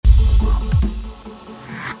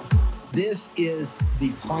This is the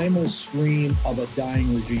primal scream of a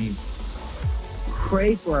dying regime.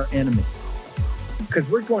 Pray for our enemies, because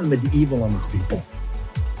we're going medieval on these people.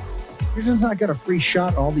 You're just not getting a free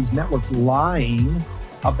shot at all these networks lying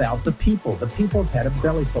about the people. The people have had a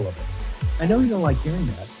belly full of it. I know you don't like hearing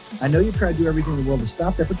that. I know you try to do everything in the world to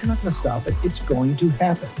stop that, but you're not going to stop it. It's going to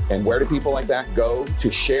happen. And where do people like that go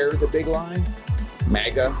to share the big lie?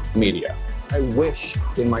 MAGA media. I wish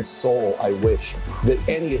in my soul, I wish that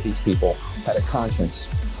any of these people had a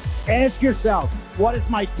conscience. Ask yourself, what is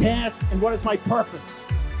my task and what is my purpose?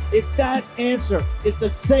 If that answer is to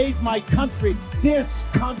save my country, this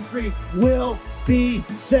country will be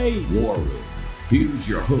saved. War Room. Here's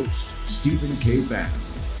your host, Stephen K. Bannon.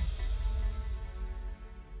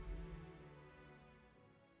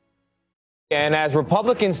 And as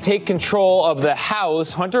Republicans take control of the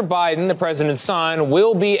House, Hunter Biden, the president's son,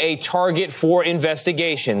 will be a target for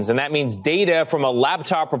investigations. And that means data from a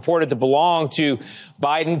laptop reported to belong to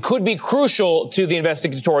Biden could be crucial to the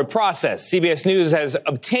investigatory process. CBS News has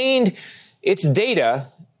obtained its data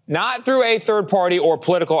not through a third party or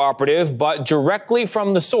political operative, but directly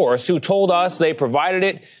from the source who told us they provided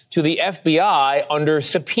it to the FBI under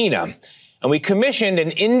subpoena. And we commissioned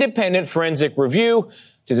an independent forensic review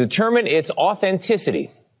to determine its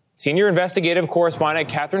authenticity. Senior investigative correspondent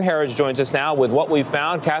Catherine Herridge joins us now with what we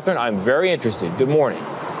found. Catherine, I'm very interested. Good morning.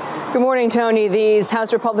 Good morning, Tony. These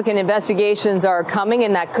House Republican investigations are coming,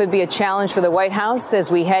 and that could be a challenge for the White House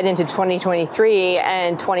as we head into 2023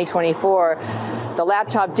 and 2024. The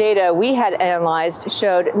laptop data we had analyzed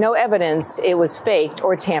showed no evidence it was faked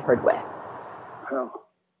or tampered with.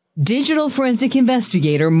 Digital forensic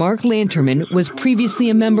investigator Mark Lanterman was previously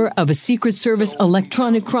a member of a Secret Service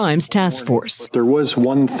electronic crimes task force. There was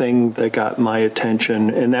one thing that got my attention,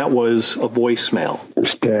 and that was a voicemail.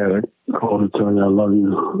 It's Dad. I called to tell you I love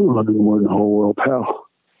you. I love you more than the whole world, pal.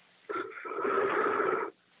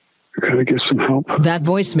 Could I get some help? That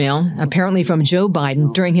voicemail, apparently from Joe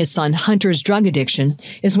Biden during his son Hunter's drug addiction,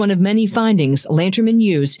 is one of many findings Lanterman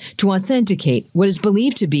used to authenticate what is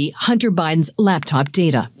believed to be Hunter Biden's laptop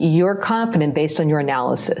data. You're confident, based on your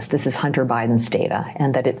analysis, this is Hunter Biden's data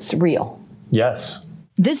and that it's real? Yes.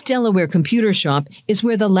 This Delaware computer shop is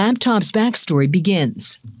where the laptop's backstory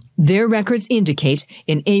begins. Their records indicate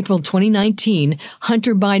in April 2019,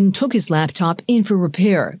 Hunter Biden took his laptop in for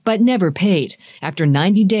repair, but never paid. After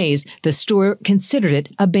 90 days, the store considered it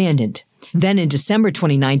abandoned. Then in December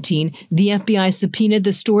 2019, the FBI subpoenaed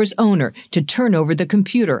the store's owner to turn over the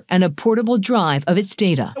computer and a portable drive of its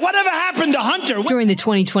data. Whatever happened to Hunter? During the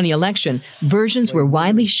 2020 election, versions were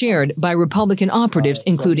widely shared by Republican operatives,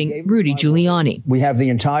 including Rudy Giuliani. We have the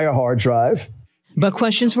entire hard drive. But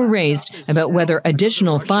questions were raised about whether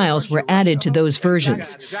additional files were added to those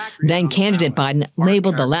versions. Then candidate Biden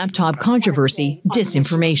labeled the laptop controversy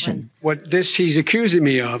disinformation. What he's accusing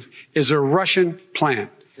me of is a Russian plan.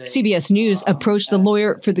 CBS News approached the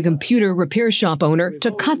lawyer for the computer repair shop owner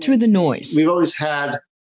to cut through the noise. We've always had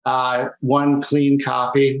one clean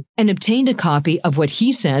copy. And obtained a copy of what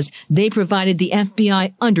he says they provided the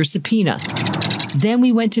FBI under subpoena. Then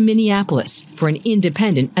we went to Minneapolis for an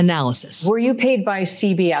independent analysis. Were you paid by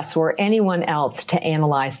CBS or anyone else to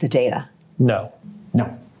analyze the data? No.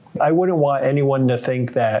 I wouldn't want anyone to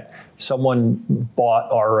think that someone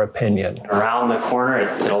bought our opinion. Around the corner,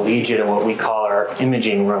 it'll lead you to what we call our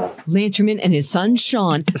imaging room. Lanterman and his son,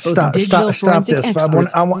 Sean, both stop forensic this.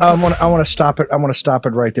 experts. I want to stop it. I want to stop it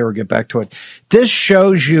right there. We'll get back to it. This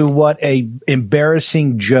shows you what a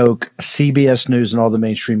embarrassing joke CBS News and all the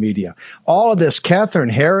mainstream media. All of this, Catherine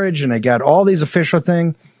Herridge, and they got all these official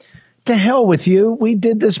thing. To hell with you. We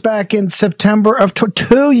did this back in September of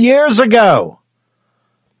 2 years ago.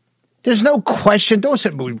 There's no question. Don't say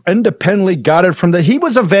we independently got it from he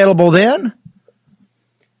was available then.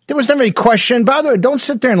 There was never any question. By the way, don't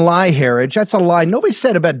sit there and lie, Herridge. That's a lie. Nobody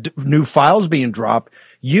said about new files being dropped.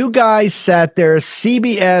 You guys sat there,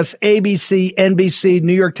 CBS, ABC, NBC,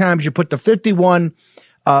 New York Times. You put the 51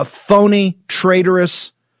 phony,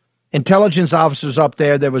 traitorous intelligence officers up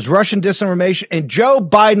there. There was Russian disinformation. And Joe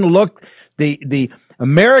Biden looked the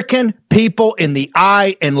American people in the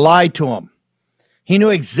eye and lied to them. He knew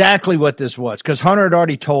exactly what this was because Hunter had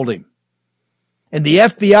already told him. And the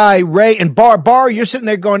FBI, Ray and Barr, you're sitting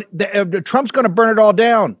there going, Trump's going to burn it all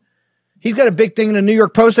down. He's got a big thing in the New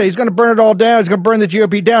York Post. He's going to burn it all down. He's going to burn the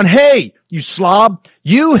GOP down. Hey, you slob,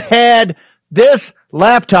 you had this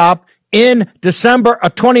laptop in December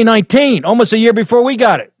of 2019, almost a year before we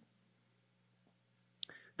got it.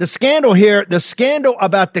 The scandal here, the scandal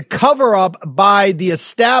about the cover-up by the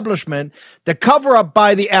establishment, the cover-up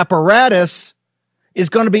by the apparatus is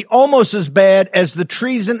going to be almost as bad as the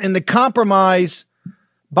treason and the compromise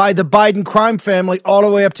by the Biden crime family all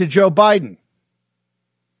the way up to Joe Biden.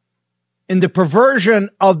 And the perversion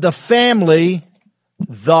of the family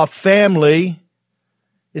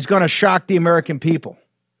is going to shock the American people.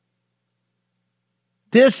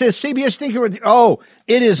 This is CBS thinking,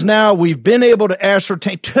 it is now, we've been able to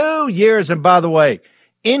ascertain 2 years. And by the way,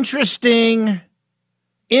 interesting,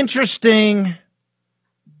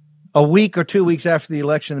 a week or 2 weeks after the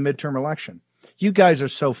election, the midterm election. You guys are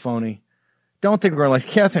so phony. Don't think we're like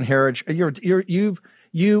Catherine Herridge.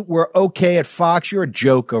 You were okay at Fox. You're a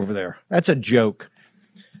joke over there. That's a joke.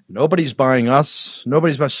 Nobody's buying us.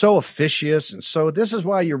 Nobody's buying. So officious. And so this is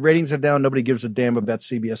why your ratings are down. Nobody gives a damn about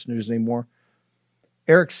CBS News anymore.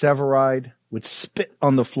 Eric Severide would spit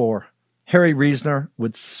on the floor. Harry Reasoner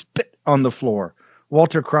would spit on the floor.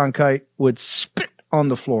 Walter Cronkite would spit on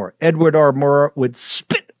the floor. Edward R. Murrah would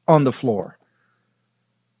spit on the floor.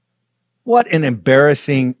 What an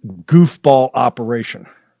embarrassing goofball operation.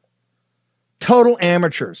 Total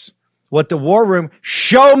amateurs. What the War Room,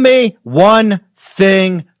 show me one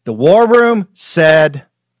thing the War Room said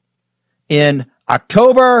in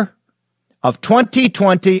October of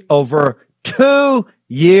 2020, over 2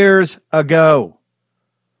 years ago,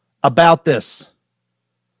 about this.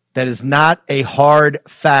 That is not a hard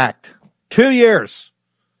fact. 2 years.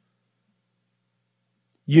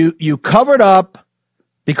 You covered up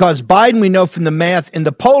because Biden, we know from the math in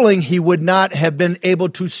the polling, he would not have been able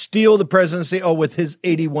to steal the presidency, with his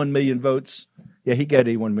 81 million votes. Yeah, he got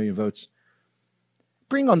 81 million votes.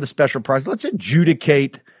 Bring on the special prosecutor. Let's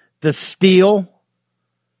adjudicate the steal.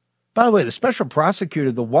 By the way, the special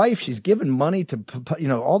prosecutor, the wife, she's given money to,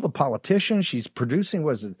 all the politicians. She's producing,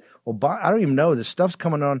 I don't even know. This stuff's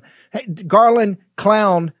coming on. Hey, Garland,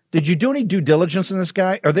 clown, did you do any due diligence on this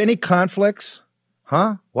guy? Are there any conflicts?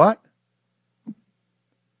 Huh? What?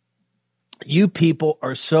 You people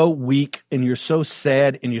are so weak and you're so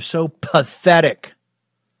sad and you're so pathetic.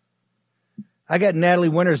 I got Natalie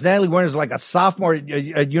Winters. Natalie Winters is like a sophomore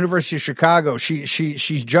at University of Chicago.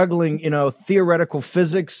 She's juggling, theoretical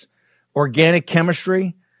physics, organic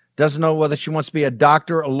chemistry. Doesn't know whether she wants to be a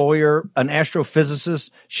doctor, a lawyer, an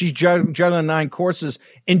astrophysicist. She's juggling 9 courses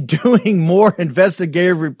and doing more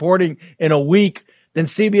investigative reporting in a week than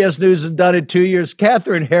CBS News has done in 2 years.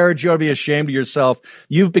 Catherine Herridge, you ought to be ashamed of yourself.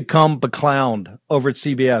 You've become beclowned over at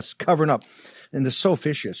CBS, covering up. And they're so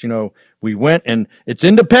officious. We went and it's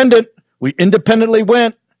independent. We independently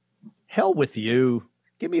went. Hell with you.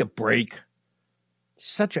 Give me a break.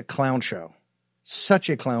 Such a clown show. Such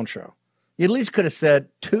a clown show. You at least could have said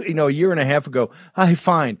a year and a half ago, hey,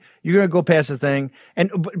 fine, you're going to go past the thing. And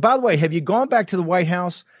by the way, have you gone back to the White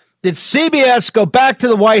House? Did CBS go back to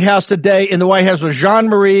the White House today in the White House with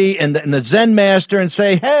Jean-Marie and the Zen master and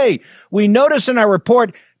say, hey, we noticed in our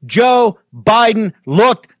report Joe Biden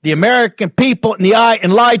looked the American people in the eye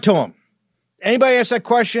and lied to them? Anybody ask that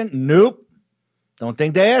question? Nope. Don't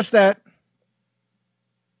think they asked that.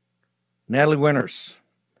 Natalie Winters,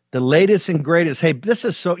 the latest and greatest. Hey, this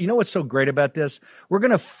is so, what's so great about this? We're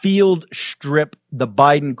going to field strip the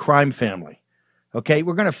Biden crime family. Okay,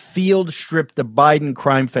 we're going to field strip the Biden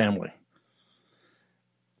crime family.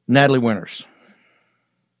 Natalie Winters.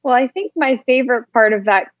 Well, I think my favorite part of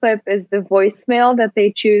that clip is the voicemail that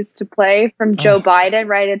they choose to play from Joe Biden,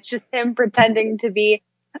 right? It's just him pretending to be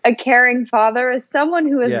a caring father. As someone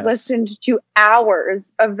who has listened to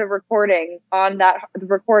hours of the recordings on that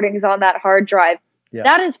hard drive,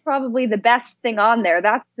 that is probably the best thing on there.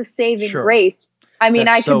 That's the saving grace. I mean,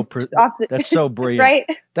 that's so brilliant, right?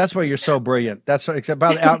 That's why you're so brilliant. That's except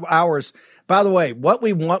about hours. By the way, what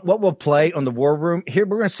we'll play on the War Room here,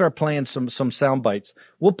 we're going to start playing some sound bites.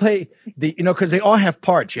 We'll play because they all have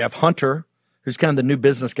parts. You have Hunter, who's kind of the new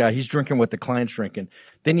business guy. He's drinking what the client's drinking.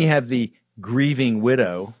 Then you have the grieving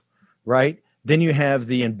widow, right? Then you have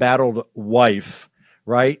the embattled wife,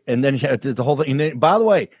 right? And then you have the whole thing. And by the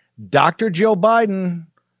way, Dr. Jill Biden,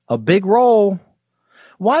 a big role.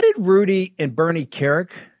 Why did Rudy and Bernie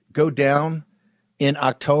Kerik go down in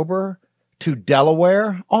October to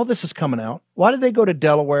Delaware? All this is coming out. Why did they go to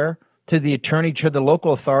Delaware to the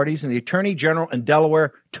local authorities, and the attorney general in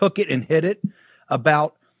Delaware took it and hid it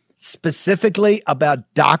specifically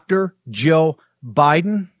about Dr. Jill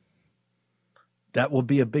Biden? That will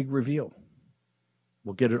be a big reveal.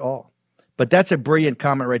 We'll get it all. But that's a brilliant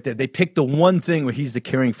comment right there. They picked the one thing where he's the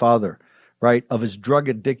caring father, right, of his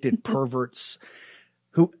drug-addicted perverts.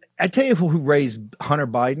 I tell you who raised Hunter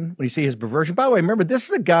Biden when you see his perversion. By the way, remember, this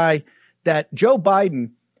is a guy that Joe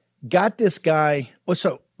Biden got this guy. Well,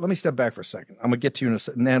 so let me step back for a second. I'm going to get to you in a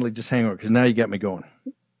second. Natalie, just hang on because now you got me going.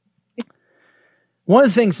 One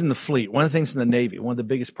of the things in the fleet, one of the things in the Navy, one of the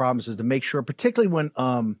biggest problems is to make sure, particularly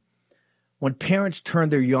when parents turn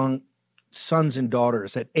their young sons and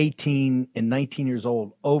daughters at 18 and 19 years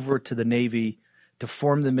old over to the Navy to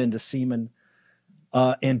form them into seamen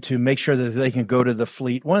and to make sure that they can go to the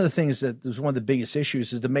fleet. One of the things that is one of the biggest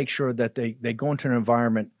issues is to make sure that they go into an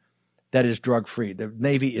environment that is drug-free. The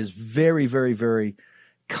Navy is very, very, very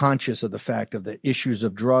conscious of the fact of the issues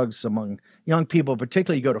of drugs among young people,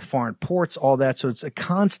 particularly you go to foreign ports, all that. So it's a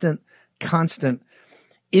constant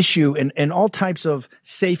issue and all types of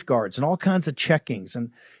safeguards and all kinds of checkings.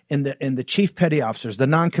 And the chief petty officers, the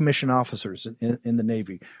non-commissioned officers in the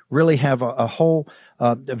Navy really have a whole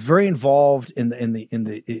very involved in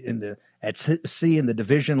the at sea in the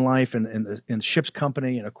division life and in the ship's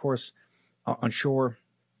company and of course on shore.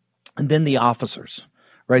 And then the officers,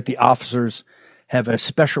 right? The officers have a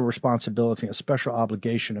special responsibility, a special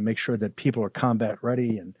obligation to make sure that people are combat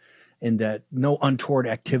ready and that no untoward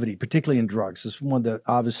activity, particularly in drugs, is one of the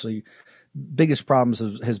obviously biggest problems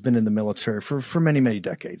has been in the military for many, many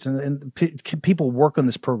decades. And people work on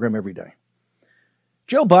this program every day.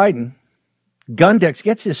 Joe Biden, Gundex,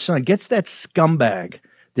 gets his son, gets that scumbag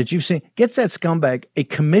that you've seen, gets that scumbag a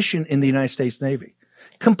commission in the United States Navy.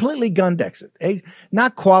 Completely Gundex it.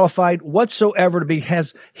 Not qualified whatsoever to be,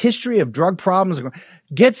 has history of drug problems,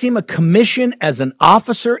 gets him a commission as an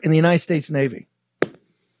officer in the United States Navy.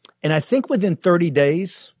 And I think within 30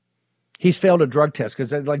 days, he's failed a drug test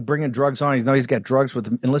because they're like bringing drugs on. He's got drugs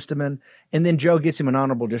with enlisted men. And then Joe gets him an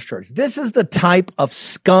honorable discharge. This is the type of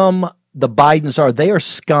scum the Bidens are. They are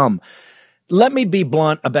scum. Let me be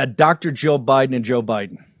blunt about Dr. Jill Biden and Joe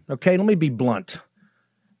Biden. Okay, let me be blunt.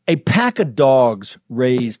 A pack of dogs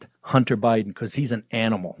raised Hunter Biden because he's an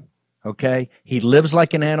animal. Okay, he lives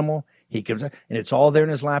like an animal. He gives, and it's all there in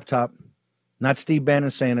his laptop. Not Steve Bannon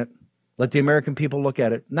saying it. Let the American people look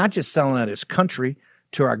at it. Not just selling out his country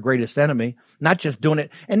to our greatest enemy. Not just doing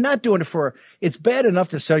it and not doing it for. It's bad enough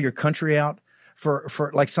to sell your country out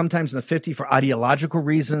for like sometimes in the 50s for ideological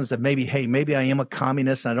reasons that maybe, hey, maybe I am a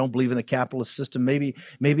communist and I don't believe in the capitalist system. Maybe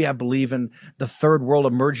I believe in the third world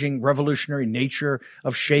emerging revolutionary nature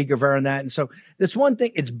of Che Guevara and that. And so that's one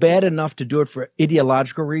thing. It's bad enough to do it for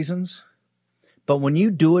ideological reasons. But when you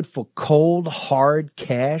do it for cold, hard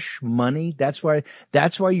cash money, that's why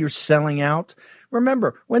you're selling out.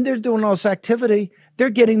 Remember, when they're doing all this activity, they're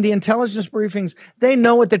getting the intelligence briefings. They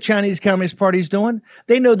know what the Chinese Communist Party is doing.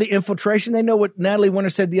 They know the infiltration. They know what Natalie Winter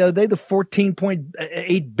said the other day, the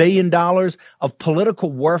 $14.8 billion of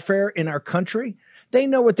political warfare in our country. They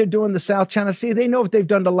know what they're doing in the South China Sea. They know what they've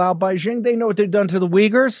done to Lao Beijing. They know what they've done to the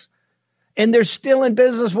Uyghurs. And they're still in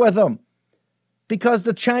business with them because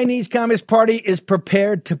the Chinese Communist Party is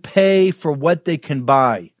prepared to pay for what they can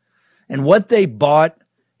buy. And what they bought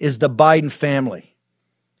is the Biden family.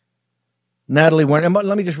 Natalie Winter, and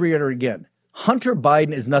let me just reiterate again. Hunter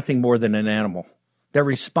Biden is nothing more than an animal that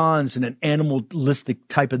responds in an animalistic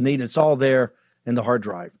type of need. It's all there in the hard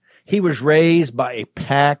drive. He was raised by a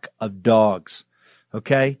pack of dogs,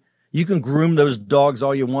 okay? You can groom those dogs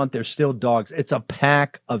all you want. They're still dogs. It's a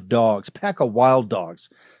pack of dogs, pack of wild dogs,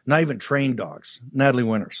 not even trained dogs. Natalie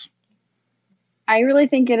Winters. I really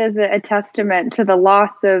think it is a testament to the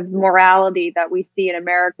loss of morality that we see in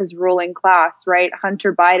America's ruling class, right?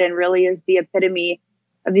 Hunter Biden really is the epitome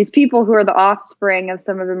of these people who are the offspring of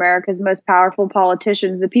some of America's most powerful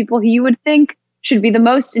politicians, the people who you would think should be the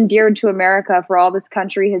most endeared to America for all this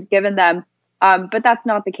country has given them. But that's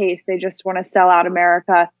not the case. They just want to sell out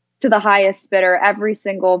America to the highest bidder, every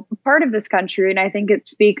single part of this country. And I think it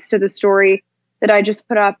speaks to the story that I just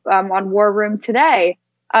put up on War Room today.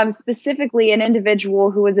 Specifically an individual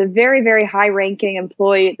who was a very, very high-ranking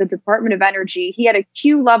employee at the Department of Energy. He had a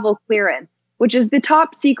Q-level clearance, which is the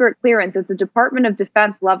top secret clearance. It's a Department of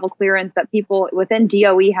Defense level clearance that people within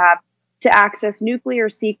DOE have to access nuclear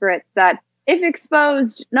secrets that, if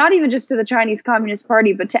exposed, not even just to the Chinese Communist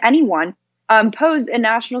Party, but to anyone, pose a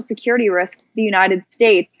national security risk to the United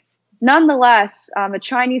States. Nonetheless, a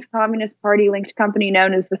Chinese Communist Party-linked company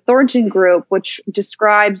known as the Thornton Group, which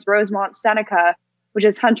describes Rosemont Seneca, which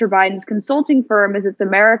is Hunter Biden's consulting firm, as its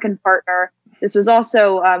American partner. This was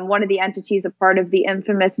also one of the entities a part of the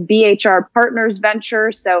infamous BHR Partners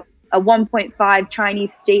venture, so a 1.5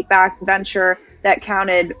 Chinese state-backed venture that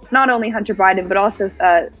counted not only Hunter Biden, but also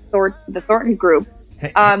the Thornton Group.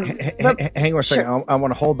 Hang on a second. Sure. I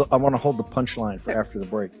want to hold the punchline for after the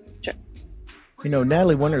break. Sure. You know,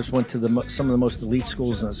 Natalie Winters went to some of the most elite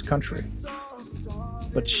schools in this country.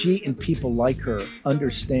 But she and people like her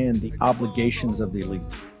understand the obligations of the elite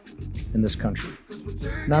in this country,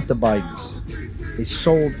 not the Bidens. They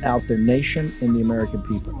sold out their nation and the American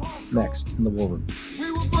people. Next, in the War Room.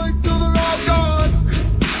 We will fight till the law gone.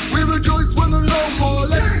 We rejoice when the no more.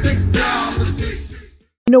 Let's take down the city.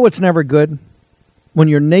 You know what's never good? When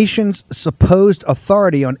your nation's supposed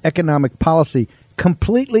authority on economic policy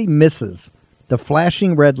completely misses the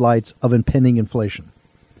flashing red lights of impending inflation.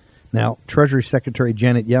 Now, Treasury Secretary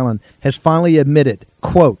Janet Yellen has finally admitted,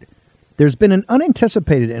 quote, there's been an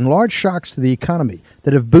unanticipated and large shocks to the economy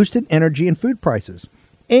that have boosted energy and food prices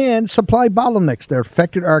and supply bottlenecks that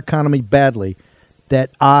affected our economy badly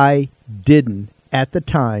that I didn't, at the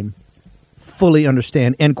time, fully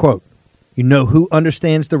understand, end quote. You know who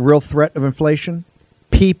understands the real threat of inflation?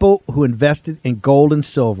 People who invested in gold and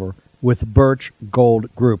silver with Birch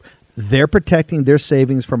Gold Group. They're protecting their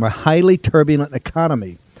savings from a highly turbulent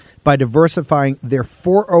economy by diversifying their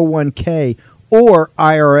 401k or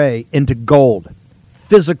IRA into gold,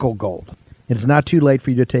 physical gold. It's not too late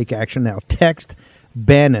for you to take action now. Text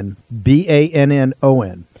Bannon, Bannon,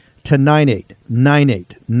 to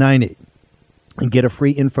 989898 and get a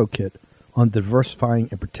free info kit on diversifying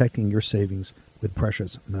and protecting your savings with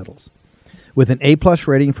precious metals. With an A-plus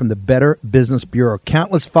rating from the Better Business Bureau,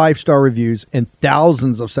 countless 5-star reviews, and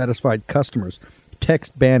thousands of satisfied customers,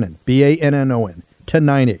 text Bannon, Bannon, to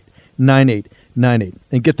 989898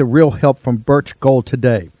 and get the real help from Birch Gold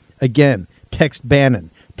today. Again, text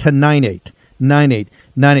Bannon to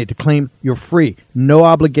 989898 to claim your free,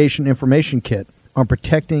 no-obligation information kit on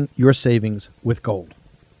protecting your savings with gold.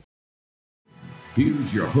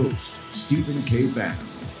 Here's your host, Stephen K. Bannon.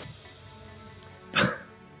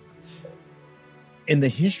 In the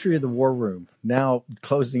history of the War Room, now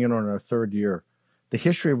closing in on our third year, the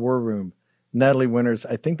history of War Room, Natalie Winters,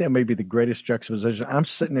 I think that may be the greatest juxtaposition. I'm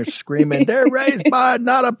sitting there screaming, they're raised by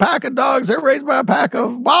not a pack of dogs, they're raised by a pack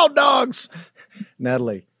of wild dogs.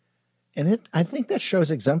 Natalie. And I think that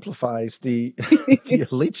exemplifies the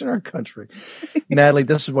elites in our country. Natalie,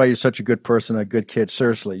 this is why you're such a good person, a good kid.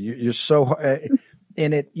 Seriously, you're so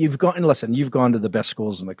in it. You've gone to the best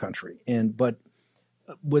schools in the country, but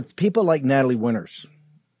with people like Natalie Winters,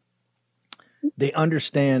 they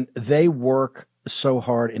understand, they work so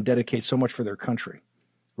hard and dedicate so much for their country,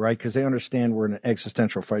 right? Because they understand we're in an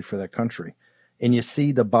existential fight for that country. And you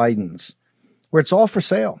see the Bidens, where it's all for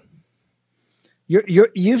sale.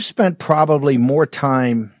 You've spent probably more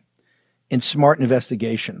time in smart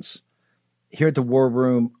investigations here at the War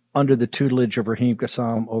Room under the tutelage of Raheem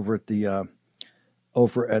Kassam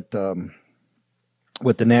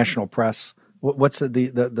with the National Press. What's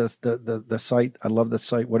the site? I love the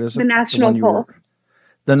site. What is it? The National Pulse.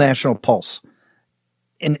 The National Pulse.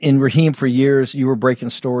 In Raheem, for years, you were breaking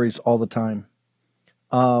stories all the time.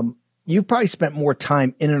 You probably spent more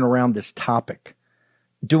time in and around this topic,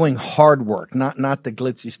 doing hard work, not the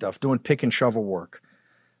glitzy stuff, doing pick and shovel work.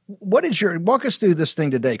 Walk us through this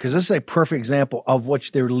thing today, because this is a perfect example of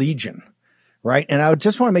which they're legion, right? And I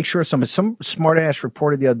just want to make sure some smart ass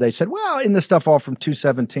reported the other day said, well, in this stuff all from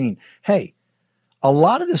 2017. Hey, a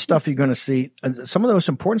lot of this stuff you're going to see, some of the most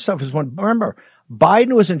important stuff is remember,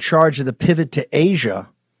 Biden was in charge of the pivot to Asia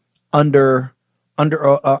under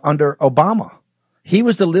Obama.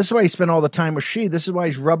 This is why he spent all the time with Xi. This is why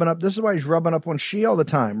he's rubbing up on Xi all the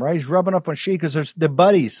time, right? He's rubbing up on Xi because they're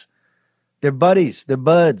buddies. They're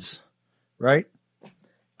buds, right?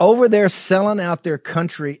 Over there selling out their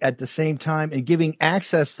country at the same time and giving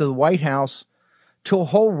access to the White House to a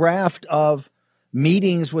whole raft of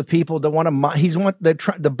meetings with people that want to.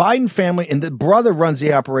 The Biden family, and the brother runs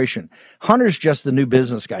the operation. Hunter's just the new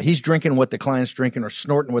business guy. He's drinking what the client's drinking or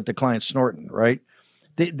snorting what the client's snorting, right?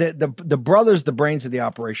 The brother's the brains of the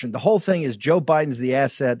operation. The whole thing is Joe Biden's the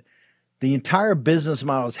asset. The entire business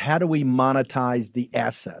model is how do we monetize the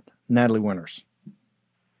asset? Natalie Winters.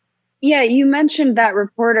 Yeah, you mentioned that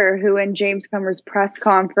reporter who in James Comer's press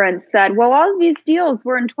conference said, well, all of these deals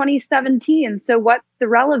were in 2017, so what's the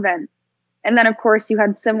relevance? And then, of course, you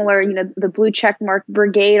had similar, the blue checkmark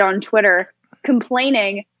brigade on Twitter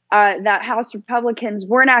complaining that House Republicans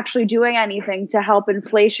weren't actually doing anything to help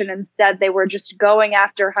inflation. Instead, they were just going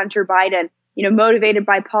after Hunter Biden, motivated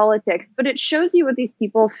by politics. But it shows you what these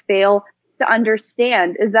people fail to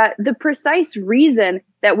understand is that the precise reason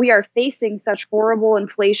that we are facing such horrible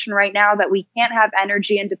inflation right now, that we can't have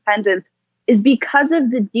energy independence, is because of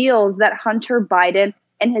the deals that Hunter Biden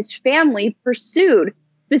and his family pursued,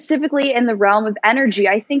 specifically in the realm of energy.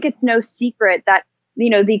 I think it's no secret that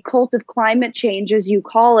the cult of climate change, as you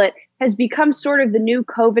call it, has become sort of the new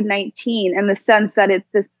COVID-19 in the sense that it's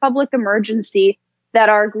this public emergency that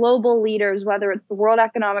our global leaders, whether it's the World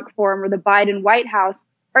Economic Forum or the Biden White House,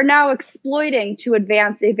 are now exploiting to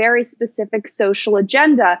advance a very specific social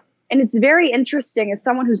agenda. And it's very interesting, as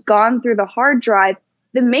someone who's gone through the hard drive,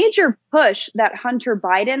 the major push that Hunter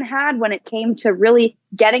Biden had when it came to really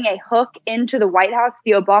getting a hook into the White House,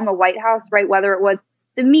 the Obama White House, right? Whether it was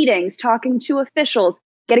the meetings, talking to officials,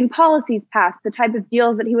 getting policies passed, the type of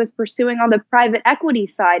deals that he was pursuing on the private equity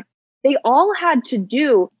side, they all had to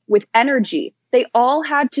do with energy. They all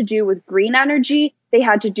had to do with green energy. They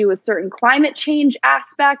had to do with certain climate change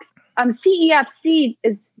aspects. CEFC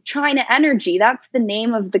is China Energy. That's the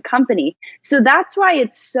name of the company. So that's why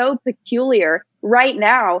it's so peculiar right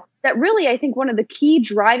now that really, I think one of the key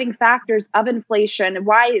driving factors of inflation and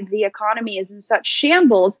why the economy is in such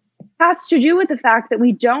shambles has to do with the fact that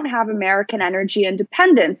we don't have American energy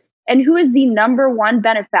independence. And who is the number one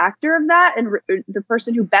benefactor of that and the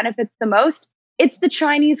person who benefits the most? It's the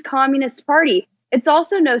Chinese Communist Party. It's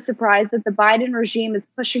also no surprise that the Biden regime is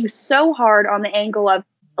pushing so hard on the angle of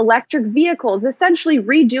electric vehicles, essentially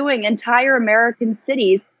redoing entire American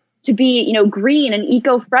cities to be, green and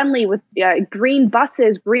eco-friendly with green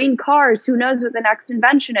buses, green cars. Who knows what the next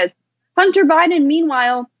invention is? Hunter Biden,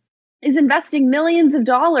 meanwhile, is investing millions of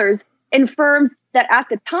dollars in firms that at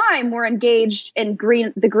the time were engaged in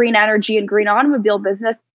the green energy and green automobile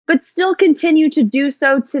business, but still continue to do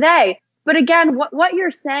so today. But again, what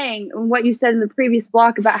you're saying and what you said in the previous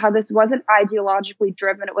block about how this wasn't ideologically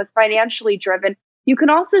driven, it was financially driven, you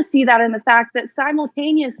can also see that in the fact that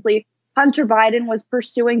simultaneously, Hunter Biden was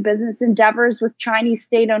pursuing business endeavors with Chinese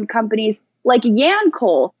state-owned companies like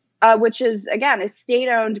Yancoal, which is, again, a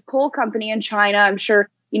state-owned coal company in China. I'm sure,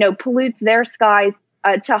 pollutes their skies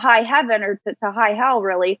to high heaven or to high hell,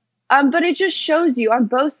 really. But it just shows you on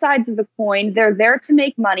both sides of the coin, they're there to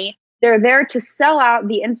make money. They're there to sell out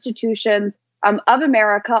the institutions of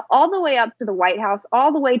America, all the way up to the White House,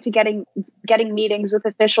 all the way to getting meetings with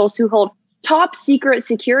officials who hold top secret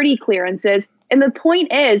security clearances. And the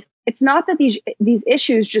point is, it's not that these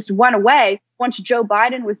issues just went away once Joe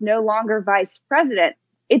Biden was no longer vice president.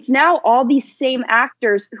 It's now all these same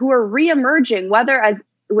actors who are reemerging, whether as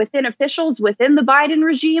within officials within the Biden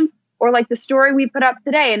regime, or like the story we put up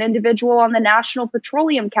today, an individual on the National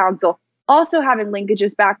Petroleum Council, also having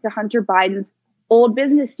linkages back to Hunter Biden's old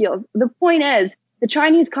business deals. The point is, the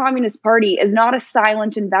Chinese Communist Party is not a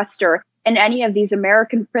silent investor in any of these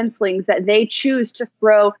American princelings that they choose to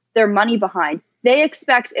throw their money behind. They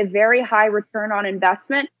expect a very high return on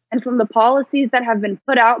investment. And from the policies that have been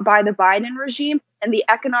put out by the Biden regime and the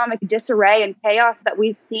economic disarray and chaos that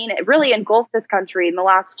we've seen it really engulf this country in the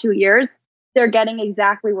last 2 years, they're getting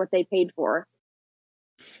exactly what they paid for.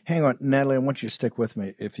 Hang on, Natalie, I want you to stick with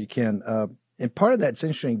me if you can. And part of that's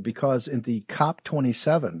interesting because in the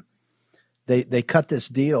COP27, they cut this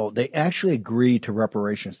deal. They actually agreed to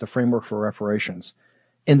reparations, the framework for reparations.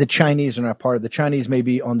 And the Chinese are not part of it. The Chinese may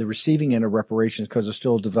be on the receiving end of reparations because they're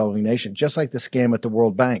still a developing nation, just like the scam at the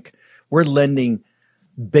World Bank. We're lending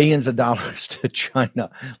billions of dollars to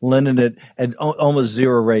China, lending it at almost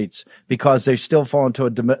zero rates because they still fall into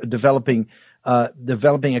a developing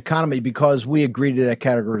economy because we agreed to that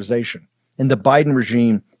categorization. And the Biden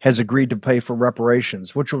regime has agreed to pay for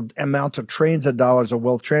reparations, which will amount to trillions of dollars of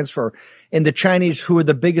wealth transfer. And the Chinese, who are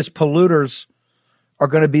the biggest polluters, are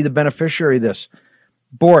going to be the beneficiary of this.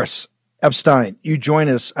 Boris Epstein, you join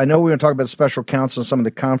us. I know we're going to talk about the special counsel and some of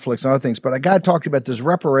the conflicts and other things, but I got to talk to you about this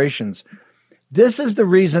reparations. This is the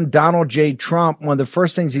reason Donald J. Trump, one of the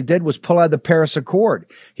first things he did was pull out of the Paris Accord.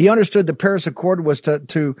 He understood the Paris Accord was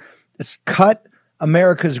to cut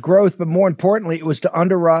America's growth, but more importantly, it was to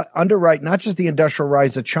underwrite not just the industrial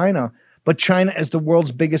rise of China, but China as the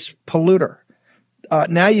world's biggest polluter.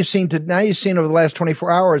 Now you've seen over the last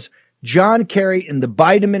 24 hours, John Kerry and the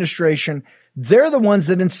Biden administration, they're the ones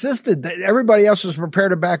that insisted that everybody else was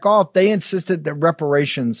prepared to back off. They insisted that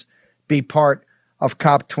reparations be part of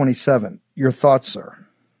COP27. Your thoughts, sir?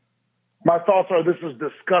 My thoughts are this is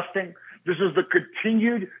disgusting. This is the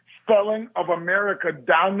continued selling of America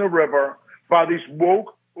down the river by these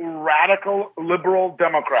woke, radical, liberal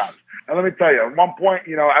Democrats. And let me tell you, at one point,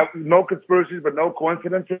 no conspiracies, but no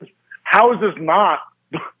coincidences. How is this not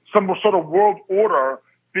some sort of world order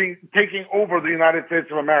taking over the United States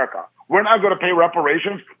of America? We're not going to pay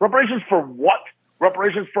reparations. Reparations for what?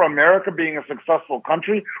 Reparations for America being a successful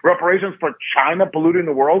country? Reparations for China polluting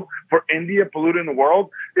the world? For India polluting the world?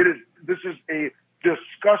 This is a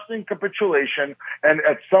disgusting capitulation. And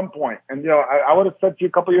at some point, and I would have said to you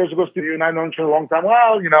a couple of years ago, Steve, you and I have known each other a long time.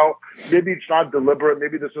 Well, maybe it's not deliberate.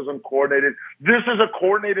 Maybe this isn't coordinated. This is a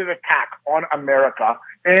coordinated attack on America.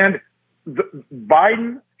 And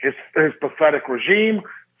Biden, his pathetic regime,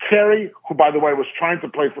 Kerry, who, by the way, was trying to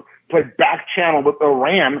play back channel with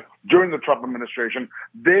Iran during the Trump administration,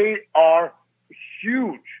 they are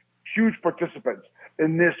huge participants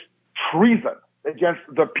in this treason against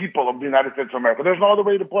the people of the United States of America. There's no other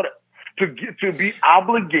way to put it. To be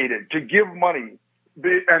obligated to give money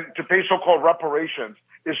and to pay so-called reparations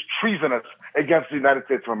is treasonous against the United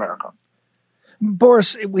States of America.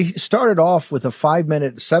 Boris, we started off with a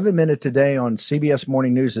 7-minute today on CBS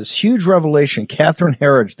Morning News. This huge revelation, Catherine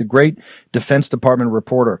Herridge, the great Defense Department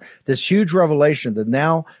reporter, this huge revelation that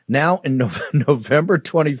now in November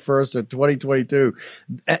 21st of 2022,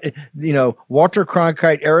 Walter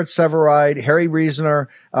Cronkite, Eric Sevareid, Harry Reasoner,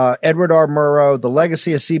 Edward R. Murrow, the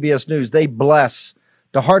legacy of CBS News, they bless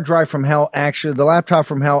the hard drive from hell. Actually, the laptop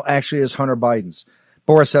from hell actually is Hunter Biden's.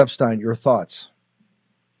 Boris Epshteyn, your thoughts?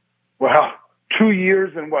 Well, 2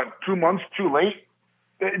 years and 2 months too late?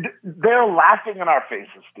 They're laughing in our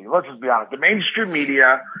faces, Steve. Let's just be honest. The mainstream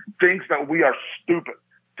media thinks that we are stupid,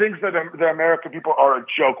 thinks that the American people are a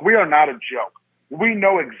joke. We are not a joke. We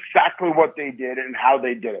know exactly what they did and how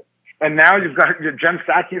they did it. And now you've got Jen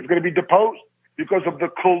Psaki is going to be deposed because of the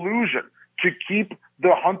collusion to keep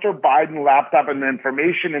the Hunter Biden laptop and the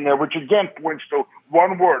information in there, which again points to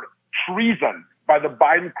one word: treason by the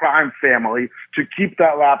Biden crime family to keep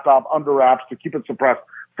that laptop under wraps, to keep it suppressed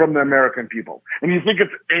from the American people. And you think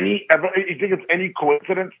it's any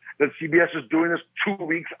coincidence that CBS is doing this 2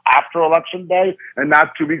 weeks after Election Day and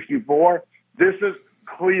not 2 weeks before? This is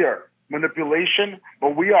clear manipulation,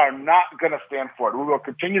 but we are not going to stand for it. We will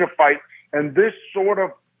continue to fight. And this sort of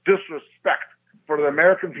disrespect for the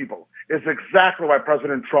American people is exactly why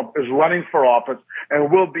President Trump is running for office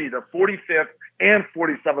and will be the 45th and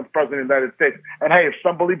 47th president of the United States. And hey, if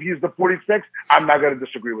some believe he's the 46th, I'm not going to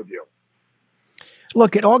disagree with you.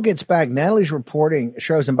 Look, it all gets back. Natalie's reporting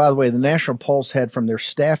shows, and by the way, the National Pulse had from their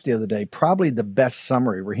staff the other day probably the best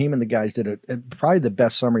summary. Raheem and the guys did probably the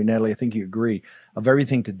best summary, Natalie, I think you agree, of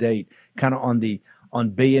everything to date, kind of on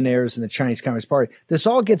billionaires and the Chinese Communist Party. This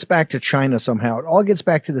all gets back to China somehow. It all gets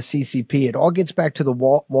back to the CCP. It all gets back to the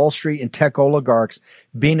Wall Street and tech oligarchs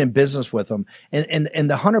being in business with them. And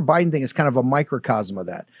the Hunter Biden thing is kind of a microcosm of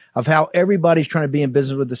that, of how everybody's trying to be in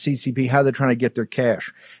business with the CCP, how they're trying to get their cash.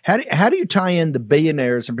 How do you tie in the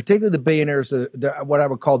billionaires, and particularly the billionaires, the what I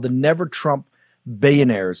would call the never Trump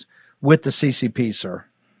billionaires, with the CCP, sir?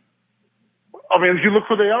 I mean, if you look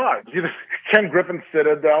who they are, Ken Griffin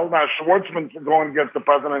Citadel, now Schwartzman's going against the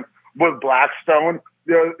president with Blackstone.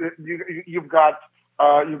 You've got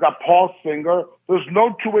Paul Singer. There's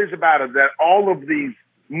no two ways about it that all of these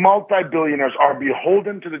multi-billionaires are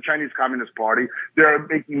beholden to the Chinese Communist Party. They're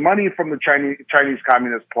making money from the Chinese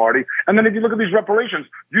Communist Party. And then if you look at these reparations,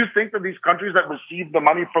 do you think that these countries that receive the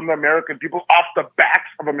money from the American people off the backs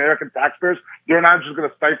of American taxpayers, they're not just going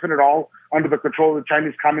to siphon it all under the control of the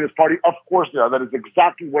Chinese Communist Party? Of course they are. That is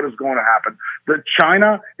exactly what is going to happen. That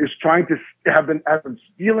China is trying to have been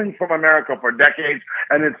stealing from America for decades,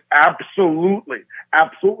 and it's absolutely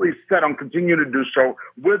set on continuing to do so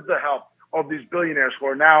with the help of these billionaires who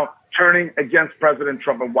are now turning against President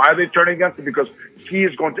Trump. And why are they turning against him? Because he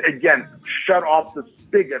is going to, again, shut off the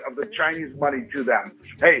spigot of the Chinese money to them.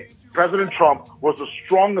 Hey, President Trump was the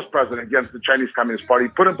strongest president against the Chinese Communist Party,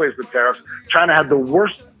 put in place the tariffs. China had the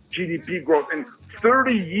worst GDP growth in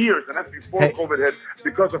 30 years, and that's before COVID hit,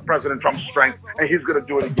 because of President Trump's strength, and he's going to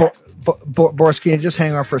do it again. Boris, can you just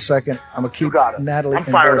hang on for a second? I'm going to keep Natalie and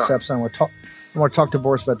Boris Epshteyn. I want to talk to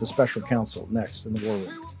Boris about the special counsel next in the War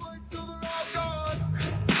Room.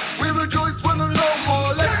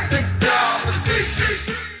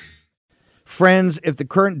 Friends, if the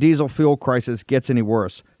current diesel fuel crisis gets any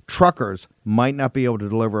worse, truckers might not be able to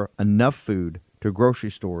deliver enough food to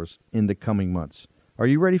grocery stores in the coming months. Are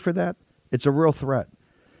you ready for that? It's a real threat.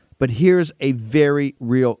 But here's a very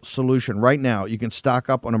real solution. Right now, you can stock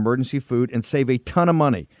up on emergency food and save a ton of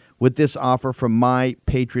money with this offer from My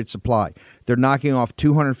Patriot Supply. They're knocking off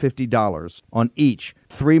 $250 on each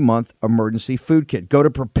 3-month emergency food kit. Go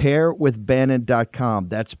to preparewithbannon.com.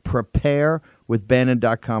 That's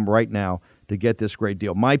preparewithbannon.com right now to get this great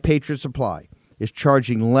deal. My Patriot Supply is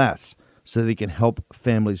charging less so they can help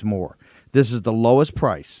families more. This is the lowest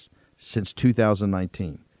price since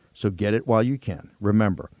 2019. So get it while you can.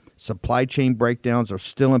 Remember, supply chain breakdowns are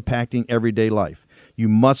still impacting everyday life. You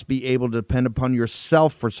must be able to depend upon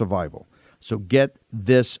yourself for survival. So get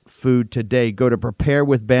this food today. Go to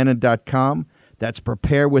preparewithbannon.com. That's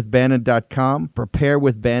preparewithbannon.com,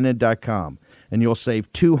 preparewithbannon.com. And you'll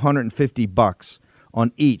save $250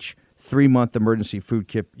 on each 3-month emergency food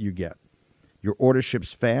kit you get. Your order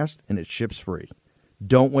ships fast and it ships free.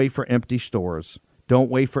 Don't wait for empty stores. Don't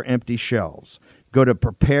wait for empty shelves. Go to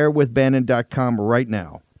preparewithbannon.com right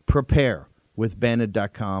now.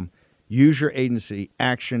 Preparewithbannon.com. Use your agency.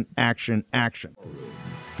 Action, action, action.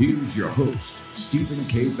 Here's your host, Stephen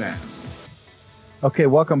K. Bannon. Okay,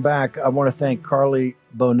 welcome back. I want to thank Carly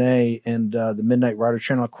Bonet and the Midnight Rider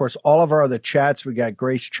channel. Of course, all of our other chats. We got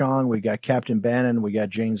Grace Chong, we got Captain Bannon, we got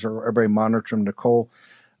James, everybody monitoring, Nicole,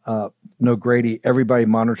 No Grady, everybody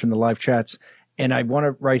monitoring the live chats. And I want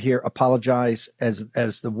to right here apologize as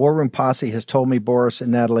the War Room Posse has told me, Boris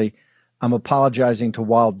and Natalie, I'm apologizing to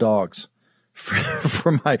wild dogs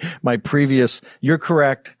for my previous. You're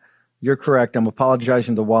correct. You're correct. I'm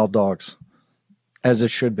apologizing to wild dogs, as it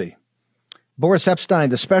should be. Boris Epshteyn,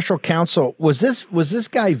 the special counsel, was this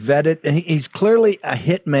guy vetted? And he's clearly a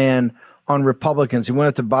hitman on Republicans. He went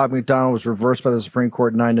up to Bob McDonnell, was reversed by the Supreme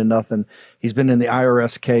Court 9-0. He's been in the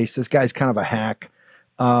IRS case. This guy's kind of a hack.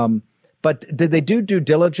 But did they do due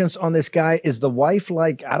diligence on this guy? Is the wife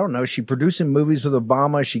like, I don't know, is she producing movies with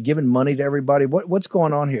Obama? Is she giving money to everybody? What's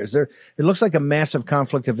going on here? It looks like a massive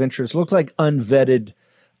conflict of interest. It looks like unvetted,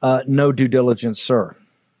 no due diligence, sir.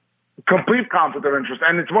 Complete conflict of interest.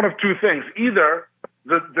 And it's one of two things. Either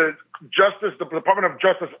the Department of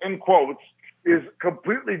Justice, in quotes, is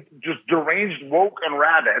completely just deranged, woke, and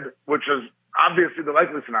rabid, which is obviously the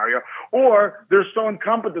likely scenario, or they're so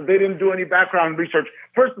incompetent they didn't do any background research.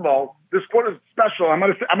 First of all, this court is special. I'm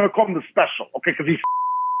gonna call him the special, okay? Because he's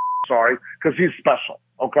special,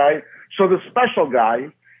 okay? So the special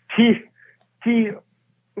guy, he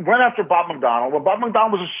went after Bob McDonnell. Well, Bob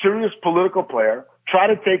McDonnell was a serious political player, tried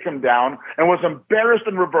to take him down, and was embarrassed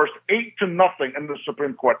and reversed 8-0 in the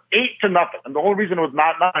Supreme Court. 8-0, and the only reason it was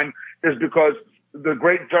not 9 is because the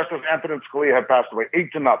great Justice Antonin Scalia had passed away.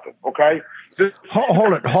 8-0. Okay.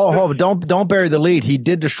 Hold it. Don't bury the lead. He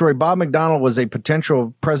did destroy. Bob McDonnell was a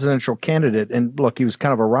potential presidential candidate, and look, he was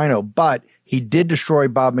kind of a rhino, but he did destroy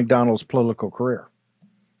Bob McDonnell's political career.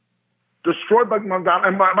 Destroyed Bob McDonnell.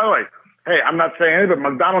 And by the way, hey, I'm not saying anything,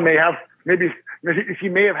 but McDonnell may have he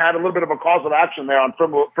may have had a little bit of a cause of action there on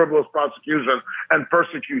frivolous prosecution and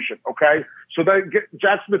persecution. Okay, so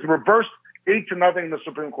Jack Smith reversed 8-0 in the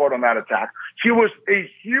Supreme Court on that attack. He was a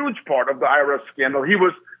huge part of the IRS scandal. He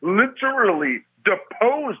was literally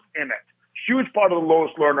deposed in it. Huge part of the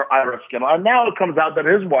Lois Lerner IRS scandal. And now it comes out that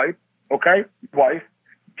his wife,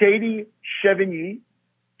 Katie Chevigny,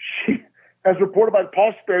 she, as reported by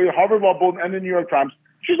Paul Sperry, Harvard Law Bulletin, and the New York Times,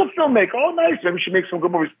 she's a filmmaker. Oh, nice. Maybe she makes some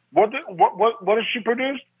good movies. What has she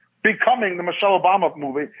produced? Becoming, the Michelle Obama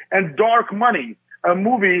movie, and Dark Money, a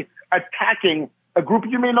movie attacking a group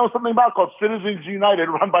you may know something about called Citizens United,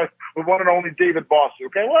 run by the one and only David Bossie.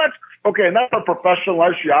 Okay, well, and that's her professional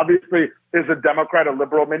life. She obviously is a Democrat, a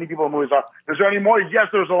liberal. Many people in movies are. Is there any more? Yes,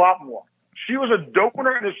 there's a lot more. She was a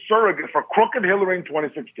donor and a surrogate for crooked Hillary in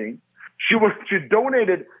 2016. She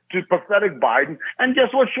donated to pathetic Biden, and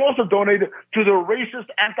guess what? She also donated to the racist,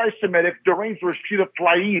 anti-Semitic, deranged Rashida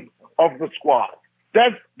Tlaib of the Squad.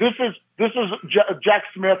 This is Jack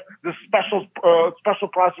Smith, the special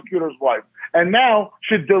prosecutor's wife, and now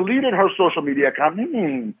she deleted her social media account.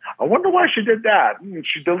 I wonder why she did that.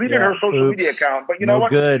 She deleted her social media account, but you know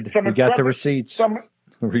what? Good. We got the receipts.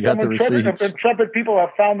 Intrepid people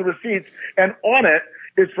have found the receipts, and on it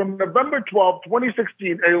is from November 12,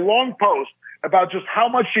 2016, a long post about just how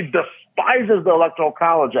much she despises the Electoral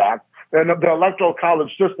College Act and the Electoral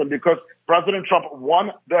College system because President Trump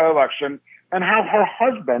won the election, and how her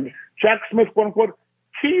husband, Jack Smith, quote unquote,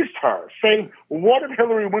 teased her, saying, what if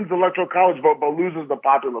Hillary wins the Electoral College vote but loses the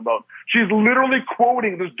popular vote? She's literally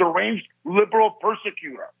quoting this deranged liberal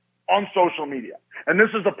persecutor on social media. And this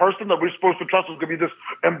is the person that we're supposed to trust is going to be this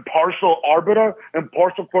impartial arbiter,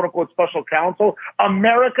 impartial, quote unquote, special counsel.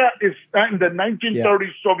 America is in the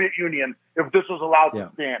 1930s Soviet Union if this was allowed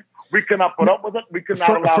to stand. We cannot put up with it. We cannot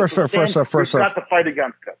allow it to stand. We've got to fight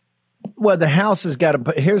against it. Well, the House has got to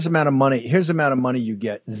put, here's the amount of money. Here's the amount of money you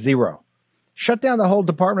get. Zero. Shut down the whole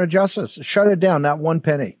Department of Justice. Shut it down. Not one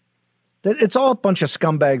penny. It's all a bunch of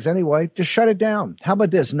scumbags anyway. Just shut it down. How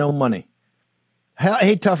about this? No money.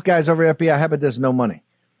 Hey, tough guys over at FBI, how about this? No money.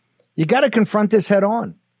 You got to confront this head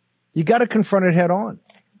on. You got to confront it head on.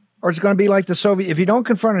 Or it's going to be like the Soviet. If you don't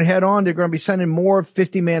confront it head on, they're going to be sending more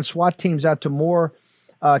 50-man SWAT teams out to more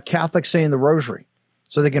Catholics saying the rosary.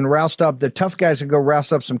 So they can roust up, the tough guys can go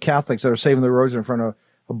roust up some Catholics that are saving the rosary in front of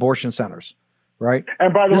abortion centers, right?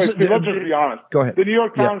 And by the way, let's just be honest. Go ahead. The New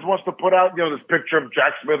York Times wants to put out, this picture of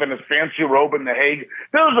Jack Smith in his fancy robe in The Hague.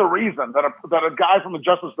 There's a reason that a guy from the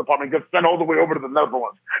Justice Department gets sent all the way over to the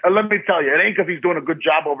Netherlands. And let me tell you, it ain't because he's doing a good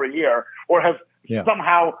job over here or has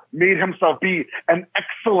somehow made himself be an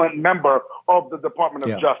excellent member of the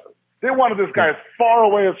Department of Justice. They wanted this guy as far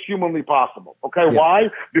away as humanly possible. Okay, why?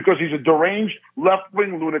 Because he's a deranged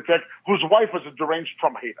left-wing lunatic whose wife is a deranged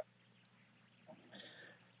Trump hater.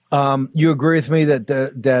 You agree with me that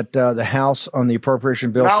the House on the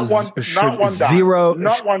appropriation bill not one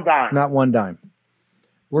dime.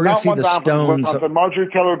 We're going to see the stones. Marjorie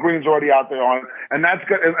Taylor Greene's already out there on it, and that's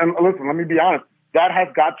good. And listen, let me be honest. That has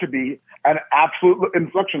got to be an absolute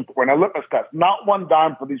inflection point, a litmus test. Not one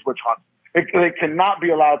dime for these witch hunts. They cannot be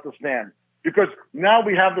allowed to stand. Because now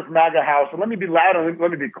we have this MAGA house, and let me be loud and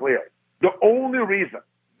let me be clear. The only reason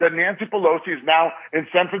that Nancy Pelosi is now in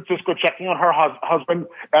San Francisco checking on her husband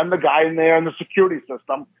and the guy in there in the security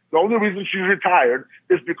system, the only reason she's retired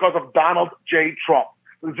is because of Donald J. Trump.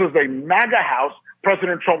 This is a MAGA house.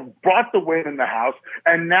 President Trump brought the win in the House,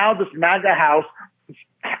 and now this MAGA house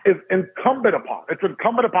is incumbent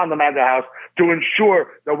upon the MAGA house to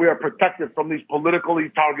ensure that we are protected from these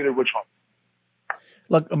politically targeted witch hunts.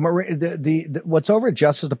 Look, what's over at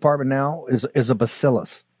Justice Department now is a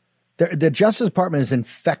bacillus. The Justice Department is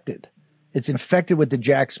infected. It's infected with the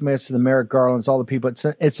Jack Smiths, the Merrick Garlands, all the people.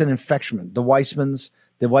 It's an infection. The Weissman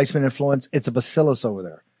influence. It's a bacillus over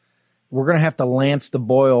there. We're going to have to lance the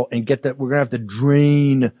boil and we're going to have to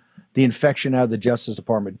drain the infection out of the Justice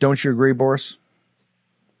Department. Don't you agree, Boris?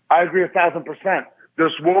 I agree 1,000%.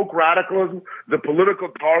 This woke radicalism, the political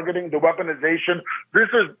targeting, the weaponization. This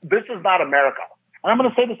is not America. And I'm going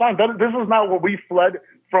to say this time. This is not what we fled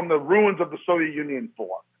from the ruins of the Soviet Union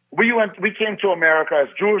for. We came to America as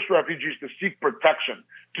Jewish refugees to seek protection,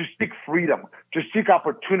 to seek freedom, to seek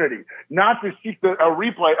opportunity, not to seek a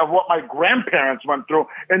replay of what my grandparents went through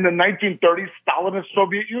in the 1930s Stalinist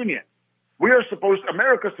Soviet Union.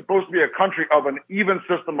 America is supposed to be a country of an even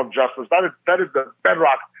system of justice. That is the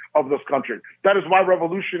bedrock of this country. That is why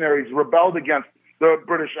revolutionaries rebelled against the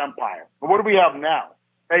British Empire. But what do we have now?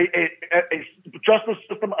 A justice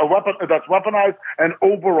system that's weaponized and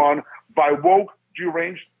overrun by woke,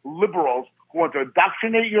 deranged liberals who want to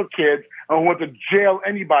indoctrinate your kids and who want to jail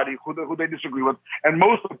anybody who they disagree with, and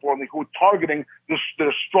most importantly, who are targeting the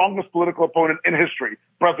strongest political opponent in history,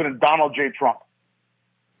 President Donald J. Trump.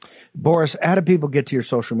 Boris, how do people get to your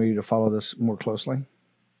social media to follow this more closely?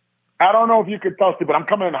 I don't know if you could tell, Steve, but I'm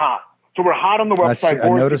coming in hot. So we're hot on the website,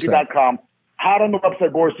 BorisCP.com, hot on the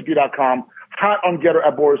website, BorisCP.com, hot on Getter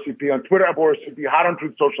at BorisCP, on Twitter at BorisCP, hot on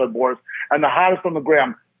Truth Social at Boris, and the hottest on the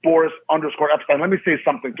gram, Boris_Epstein. Let me say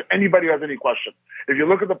something to anybody who has any question. If you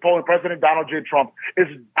look at the polling, President Donald J. Trump is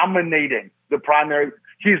dominating the primary.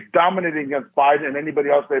 He's dominating against Biden and anybody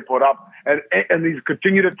else they put up. And these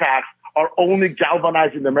continued attacks are only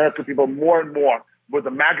galvanizing the American people more and more with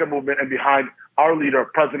the MAGA movement and behind our leader,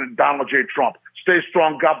 President Donald J. Trump. Stay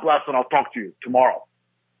strong. God bless, and I'll talk to you tomorrow.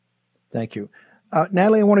 Thank you.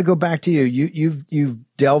 Natalie, I want to go back to you. You've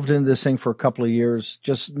delved into this thing for a couple of years,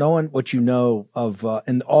 just knowing what you know of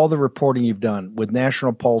and all the reporting you've done with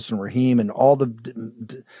National Pulse and Raheem and all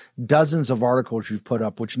the dozens of articles you've put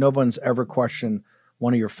up, which no one's ever questioned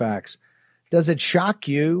one of your facts. Does it shock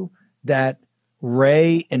you that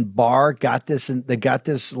Ray and Barr got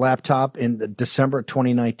this laptop in December of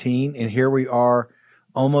 2019, and here we are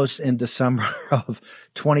almost in December of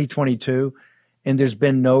 2022? And there's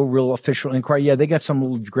been no real official inquiry. Yeah, they got some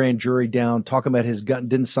little grand jury down talking about his gun,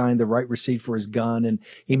 didn't sign the right receipt for his gun, and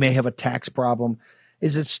he may have a tax problem.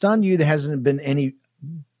 Is it stunned you there hasn't been any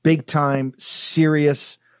big-time,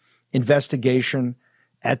 serious investigation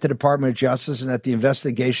at the Department of Justice, and that the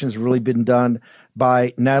investigation has really been done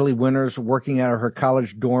by Natalie Winters working out of her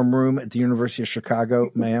college dorm room at the University of Chicago,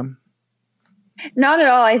 ma'am? Not at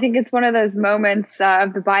all. I think it's one of those moments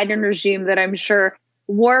of the Biden regime that I'm sure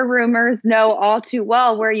war rumors know all too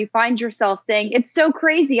well, where you find yourself saying, it's so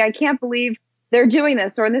crazy, I can't believe they're doing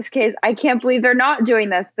this. Or in this case, I can't believe they're not doing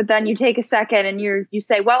this. But then you take a second and you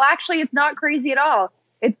say, well, actually, it's not crazy at all.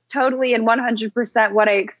 It's totally and 100% what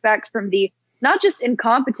I expect from the not just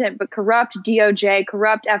incompetent, but corrupt DOJ,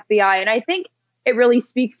 corrupt FBI. And I think it really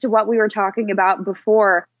speaks to what we were talking about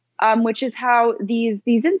before, which is how these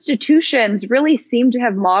institutions really seem to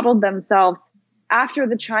have modeled themselves after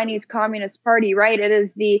the Chinese Communist Party, right? It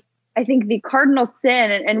is I think the cardinal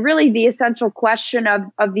sin and really the essential question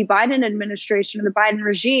of the Biden administration and the Biden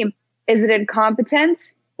regime. Is it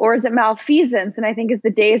incompetence or is it malfeasance? And I think as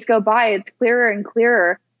the days go by, it's clearer and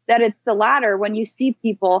clearer that it's the latter when you see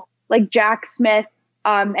people like Jack Smith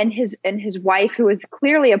and his wife, who is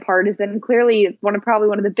clearly a partisan, clearly probably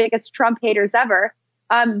one of the biggest Trump haters ever,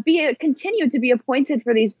 continue to be appointed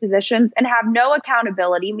for these positions and have no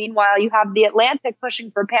accountability. Meanwhile, you have the Atlantic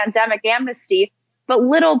pushing for pandemic amnesty, but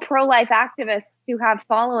little pro-life activists who have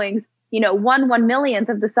followings, 1/1,000,000th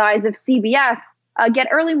of the size of CBS, get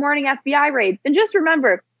early morning FBI raids. And just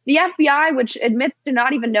remember, the FBI, which admits to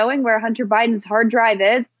not even knowing where Hunter Biden's hard drive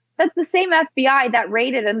is, that's the same FBI that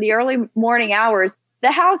raided in the early morning hours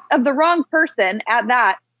the house of the wrong person at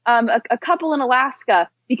that, a couple in Alaska,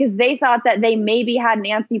 because they thought that they maybe had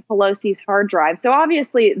Nancy Pelosi's hard drive. So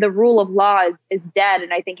obviously the rule of law is dead,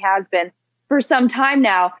 and I think has been for some time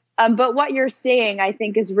now. But what you're seeing, I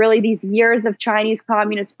think, is really these years of Chinese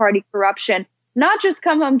Communist Party corruption, not just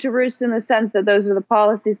come home to roost in the sense that those are the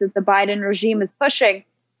policies that the Biden regime is pushing,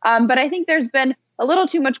 But I think there's been a little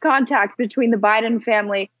too much contact between the Biden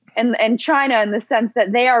family and China, in the sense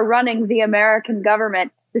that they are running the American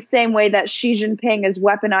government the same way that Xi Jinping is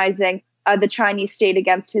weaponizing the Chinese state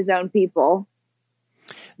against his own people.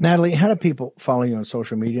 Natalie, how do people follow you on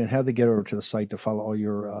social media, and how do they get over to the site to follow all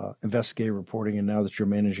your investigative reporting, and now that you're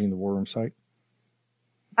managing the War Room site?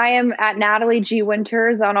 I am at Natalie G.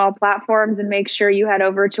 Winters on all platforms, and make sure you head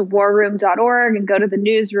over to warroom.org and go to the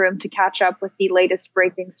newsroom to catch up with the latest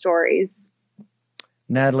breaking stories.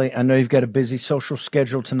 Natalie, I know you've got a busy social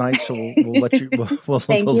schedule tonight, so we'll let you.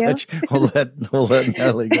 We'll let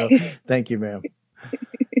Natalie go. Thank you, ma'am.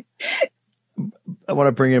 I want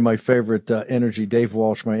to bring in my favorite energy, Dave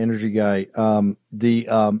Walsh, my energy guy.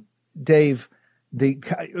 Dave,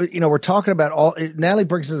 we're talking about all. Natalie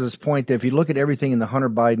brings us this point that if you look at everything in the Hunter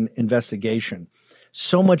Biden investigation,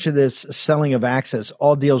 so much of this selling of access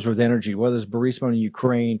all deals with energy, whether it's Burisma in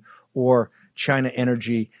Ukraine or China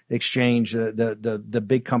Energy Exchange, the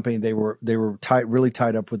big company. They were really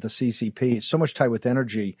tied up with the CCP, so much tied with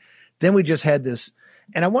energy. Then we just had this,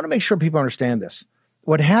 and I want to make sure people understand this.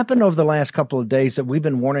 What happened over the last couple of days that we've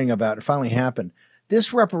been warning about, it finally happened.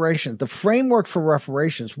 This reparation, the framework for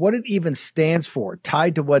reparations, what it even stands for,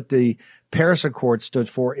 tied to what the Paris Accord stood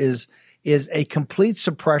for, is a complete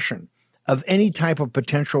suppression of any type of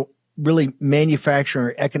potential really manufacturing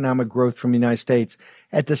or economic growth from the United States.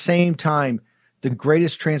 At the same time, the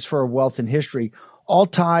greatest transfer of wealth in history, all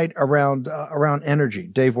tied around energy.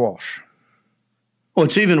 Dave Walsh. Well,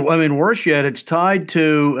 it's even, worse yet, it's tied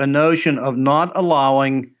to a notion of not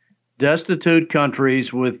allowing destitute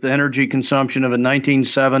countries with energy consumption of a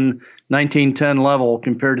 1907, 1910 level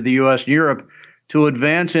compared to the U.S. and Europe to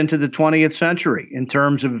advance into the 20th century in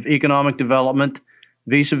terms of economic development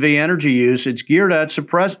vis-a-vis energy use. It's geared at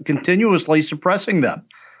continuously suppressing them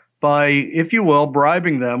by, if you will,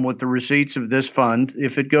 bribing them with the receipts of this fund,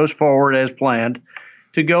 if it goes forward as planned,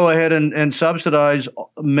 to go ahead and subsidize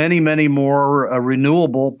many, many more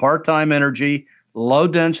renewable part-time energy,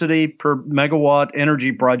 low-density per megawatt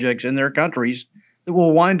energy projects in their countries that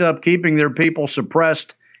will wind up keeping their people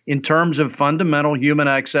suppressed in terms of fundamental human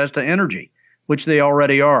access to energy, which they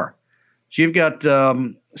already are. So you've got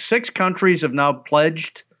 6 countries have now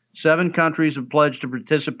pledged, 7 countries have pledged to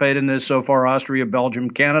participate in this so far: Austria, Belgium,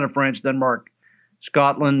 Canada, France, Denmark,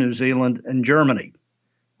 Scotland, New Zealand, and Germany.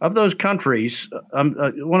 Of those countries, I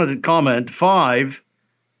wanted to comment, 5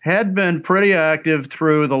 had been pretty active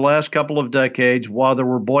through the last couple of decades while there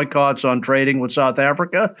were boycotts on trading with South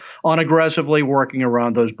Africa, on aggressively working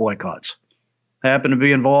around those boycotts. Happened to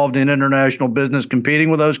be involved in international business competing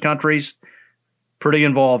with those countries, pretty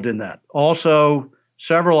involved in that. Also,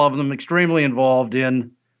 several of them extremely involved in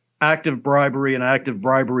active bribery and active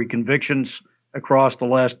bribery convictions across the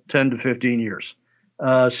last 10 to 15 years.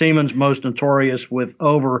 Siemens most notorious, with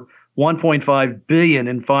over $1.5 billion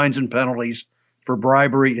in fines and penalties for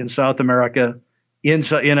bribery in South America, in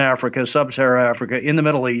Africa, sub-Saharan Africa, in the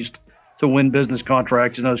Middle East, to win business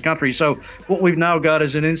contracts in those countries. So what we've now got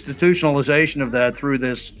is an institutionalization of that through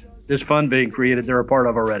this fund being created they're a part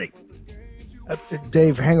of already.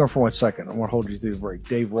 Dave, hang on for 1 second. I want to hold you through the break.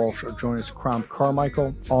 Dave Walsh will join us. Crom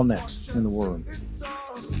Carmichael, all next in the War Room.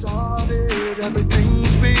 Started,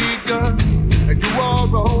 everything's begun, and you are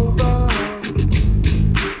over,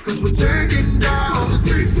 'cause we're taking down the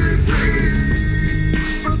CCP.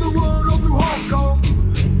 Spread the word all through Hong Kong.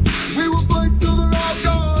 We will fight till they're all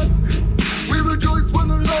gone. We rejoice when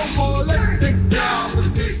there's no more. Let's take down the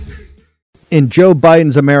CCP. In Joe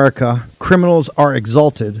Biden's America, criminals are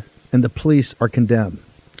exalted and the police are condemned.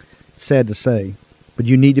 It's sad to say, but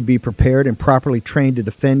you need to be prepared and properly trained to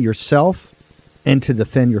defend yourself and to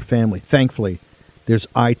defend your family. Thankfully, there's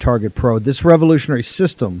iTarget Pro. This revolutionary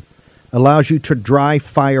system allows you to dry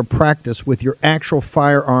fire practice with your actual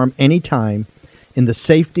firearm anytime in the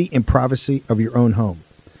safety and privacy of your own home.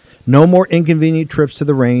 No more inconvenient trips to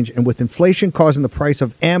the range, and with inflation causing the price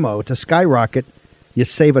of ammo to skyrocket, you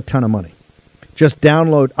save a ton of money. Just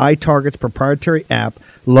download iTarget's proprietary app,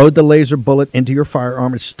 load the laser bullet into your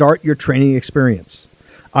firearm, and start your training experience.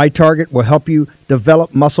 iTarget will help you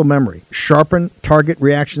develop muscle memory, sharpen target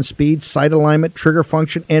reaction speed, sight alignment, trigger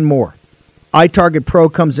function, and more. iTarget Pro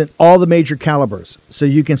comes in all the major calibers, so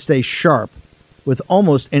you can stay sharp with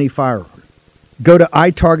almost any firearm. Go to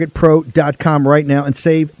itargetpro.com right now and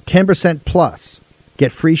save 10% plus.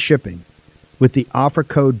 Get free shipping with the offer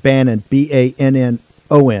code BANNON, BANNON,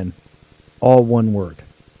 all one word.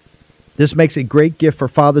 This makes a great gift for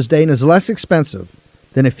Father's Day and is less expensive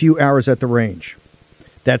than a few hours at the range.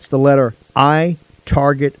 That's the letter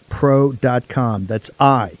itargetpro.com. That's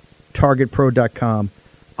itargetpro.com.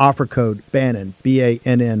 Offer code BANNON,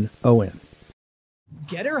 BANNON.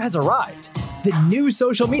 Getter has arrived. The new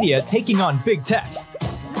social media taking on big tech,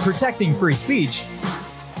 protecting free speech,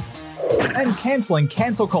 and canceling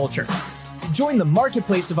cancel culture. Join the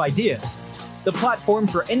marketplace of ideas. The platform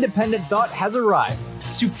for independent thought has arrived.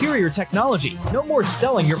 Superior technology. No more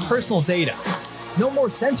selling your personal data. No more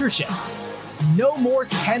censorship. No more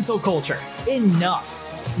cancel culture.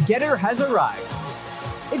 Enough. Getter has arrived.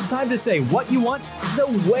 It's time to say what you want,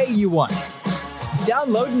 the way you want.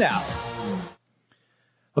 Download now.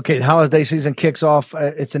 Okay, the holiday season kicks off.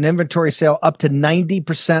 It's an inventory sale up to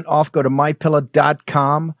 90% off. Go to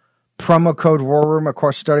mypillow.com. Promo code War Room. Of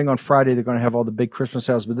course, starting on Friday, they're going to have all the big Christmas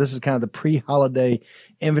sales, but this is kind of the pre-holiday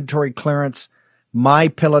inventory clearance.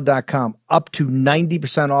 MyPillow.com, up to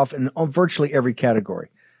 90% off in virtually every category.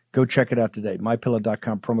 Go check it out today.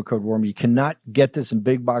 MyPillow.com, promo code War Room. You cannot get this in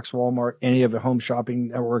big box Walmart, any of the home shopping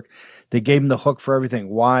network. They gave him the hook for everything.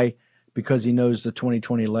 Why? Because he knows the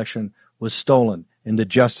 2020 election was stolen in the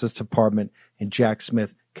Justice Department, and Jack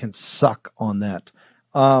Smith can suck on that.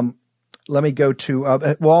 Let me go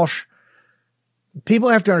to Walsh. People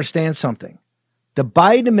have to understand something. The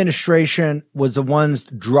Biden administration was the ones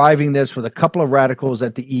driving this with a couple of radicals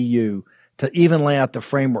at the EU to even lay out the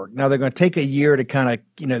framework. Now, they're going to take a year to kind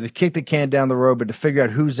of, to kick the can down the road, but to figure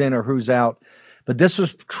out who's in or who's out. But this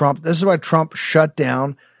was Trump. This is why Trump shut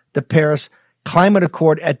down the Paris Climate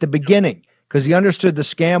Accord at the beginning, because he understood the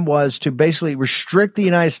scam was to basically restrict the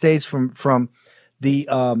United States from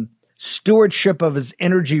the stewardship of his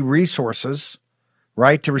energy resources,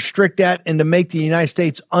 right? To restrict that and to make the United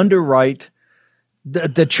States underwrite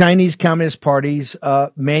the Chinese Communist Party's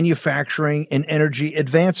manufacturing and energy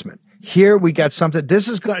advancement. Here we got something. This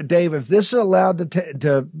is going to, Dave, if this is allowed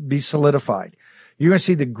to be solidified, you're going to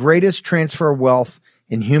see the greatest transfer of wealth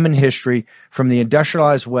in human history from the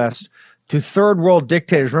industrialized West to third world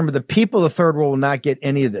dictators. Remember, the people of the third world will not get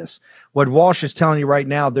any of this. What Walsh is telling you right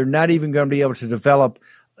now, they're not even going to be able to develop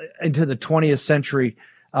into the 20th century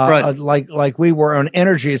right. like we were on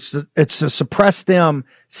energy. It's to suppress them,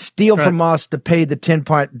 steal right. from us to pay the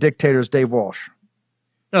 10-point dictators, Dave Walsh.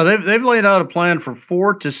 No, they've laid out a plan for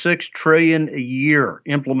 $4 to $6 trillion a year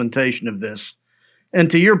implementation of this. And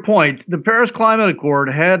to your point, the Paris Climate Accord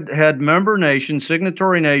had member nations,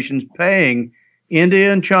 signatory nations, paying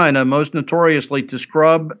India and China most notoriously to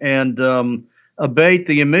scrub and abate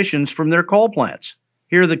the emissions from their coal plants.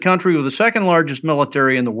 Here, the country with the second largest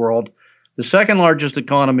military in the world, the second largest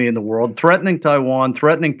economy in the world, threatening Taiwan,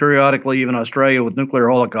 threatening periodically even Australia with nuclear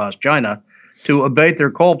holocaust, China, to abate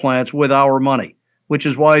their coal plants with our money, which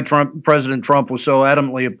is why President Trump was so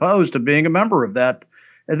adamantly opposed to being a member of that.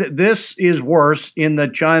 This is worse in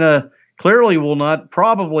that China clearly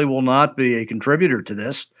probably will not be a contributor to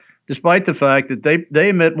this, despite the fact that they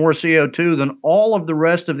emit more CO2 than all of the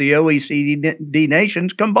rest of the OECD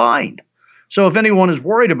nations combined. So if anyone is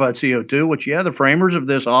worried about CO2, which, the framers of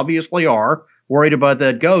this obviously are worried about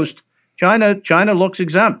that ghost, China looks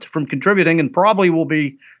exempt from contributing and probably will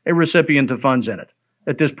be a recipient of funds in it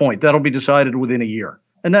at this point. That'll be decided within a year.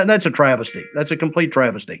 And that's a travesty. That's a complete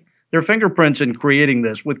travesty. Their fingerprints in creating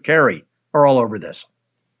this with Kerry are all over this.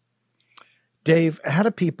 Dave, how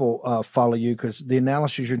do people follow you? Because the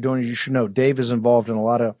analysis you're doing, you should know, Dave is involved in a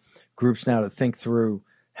lot of groups now to think through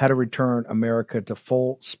how to return America to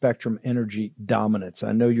full spectrum energy dominance.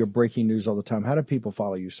 I know you're breaking news all the time. How do people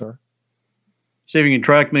follow you, sir? See if you can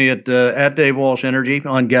track me at Dave Walsh Energy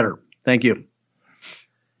on Getter. Thank you.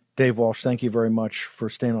 Dave Walsh, thank you very much for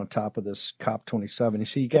staying on top of this COP27. You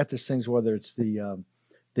see, you got these things, whether it's the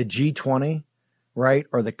G20, right,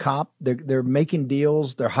 or the COP, they're making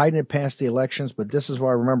deals. They're hiding it past the elections. But this is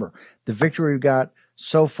why, remember, the victory we've got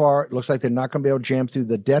so far, it looks like they're not going to be able to jam through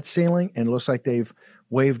the debt ceiling, and it looks like they've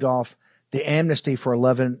waived off the amnesty for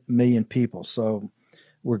 11 million people. So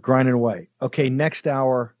we're grinding away. Okay, next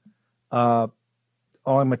hour, all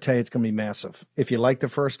I'm going to tell you, it's going to be massive. If you like the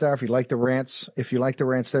first hour, if you like the rants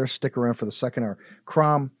there, stick around for the second hour.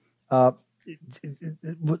 Crom, I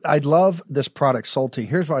love this product, Salty.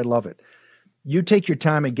 Here's why I love it. You take your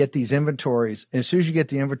time and get these inventories. And as soon as you get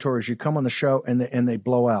the inventories, you come on the show and they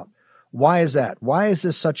blow out. Why is that? Why is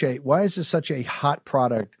this such a hot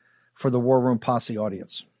product for the War Room Posse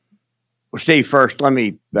audience? Well, Steve, first, let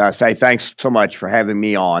me say thanks so much for having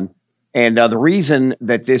me on. And the reason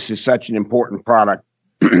that this is such an important product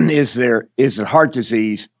is that heart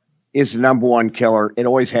disease is the number one killer. It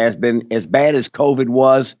always has been. As bad as COVID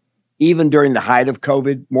was, even during the height of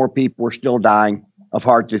COVID, more people were still dying of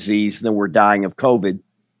heart disease than were dying of COVID.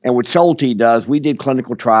 And what Salty does, we did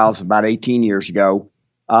clinical trials about 18 years ago,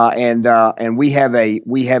 and we have a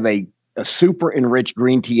super enriched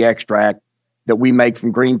green tea extract that we make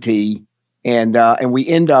from green tea And we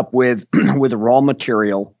end up with with a raw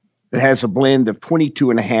material that has a blend of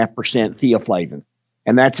 22.5% theaflavin.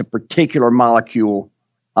 And that's a particular molecule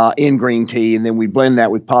in green tea. And then we blend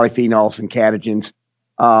that with polyphenols and catechins.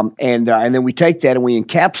 And then we take that and we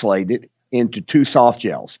encapsulate it into 2 soft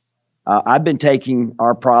gels. I've been taking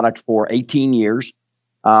our product for 18 years.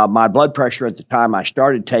 My blood pressure at the time I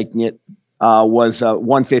started taking it was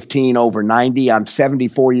 115/90. I'm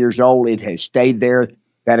 74 years old. It has stayed there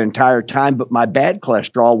that entire time. But my bad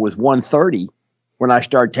cholesterol was 130 when I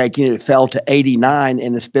started taking it. It fell to 89,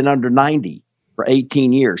 and it's been under 90 for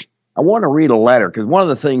 18 years. I want to read a letter because one of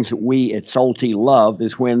the things that we at Soul Tea love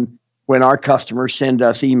is when our customers send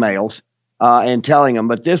us emails and telling them,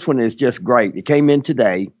 but this one is just great. It came in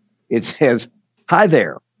today. It says, "Hi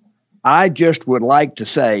there. I just would like to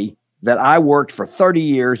say that I worked for 30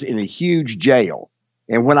 years in a huge jail.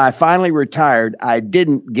 And when I finally retired, I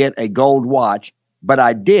didn't get a gold watch, but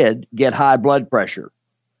I did get high blood pressure.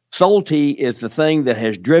 Soul Tea is the thing that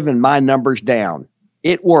has driven my numbers down.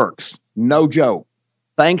 It works. No joke.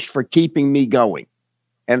 Thanks for keeping me going."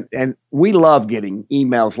 And we love getting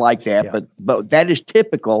emails like that, but that is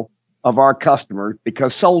typical of our customers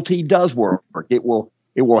because Soul Tea does work. It will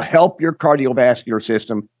help your cardiovascular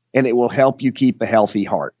system, and it will help you keep a healthy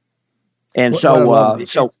heart. And how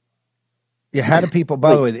do people,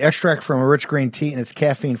 by the way, the extract from a rich green tea, and it's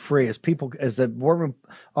caffeine free. As the War Room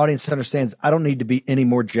audience understands, I don't need to be any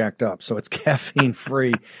more jacked up, so it's caffeine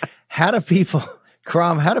free. How do people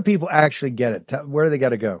actually get it? Where do they got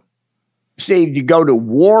to go? Steve, you go to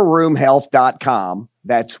warroomhealth.com.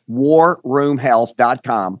 That's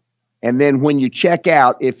warroomhealth.com. And then when you check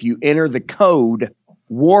out, if you enter the code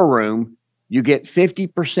WARROOM, you get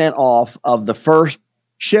 50% off of the first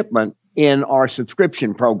shipment in our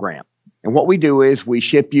subscription program. And what we do is we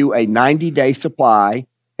ship you a 90-day supply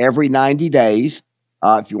every 90 days.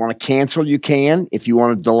 If you want to cancel, you can. If you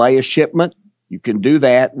want to delay a shipment, you can do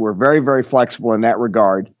that. We're very, very flexible in that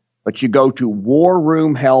regard. But you go to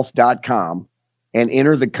warroomhealth.com and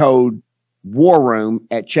enter the code WARROOM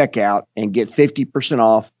at checkout and get 50%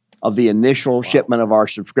 off of the initial shipment of our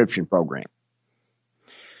subscription program.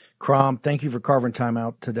 Crom, thank you for carving time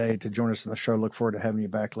out today to join us on the show. Look forward to having you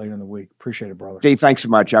back later in the week. Appreciate it, brother. Steve, thanks so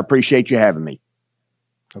much. I appreciate you having me.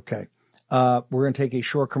 Okay. We're going to take a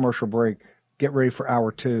short commercial break. Get ready for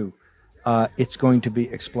hour 2. It's going to be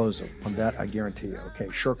explosive. On that, I guarantee you.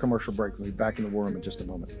 Okay, short commercial break. We'll be back in the War Room in just a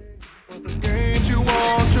moment. The games you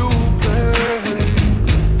want to play,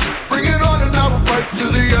 bring it on and I will fight to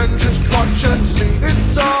the end. Just watch and see.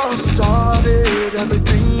 It's all started,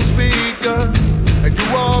 everything's begun, and you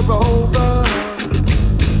are over.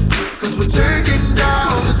 Cause we're taking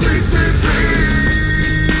down the CCP.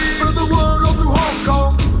 Spread the word all through Hong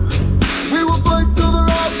Kong. We will fight till they're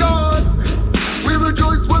all gone. We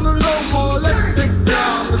rejoice when there's no more. Let's take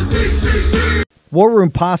down the CCP. War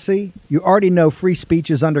Room Posse, you already know free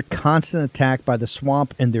speech is under constant attack by the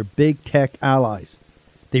swamp and their big tech allies.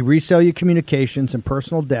 They resell your communications and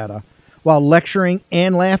personal data while lecturing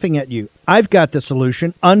and laughing at you. I've got the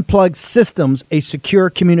solution. Unplugged Systems, a secure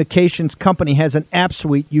communications company, has an app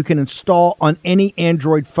suite you can install on any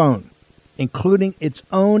Android phone, including its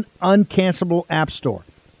own uncancelable app store,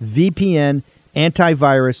 VPN,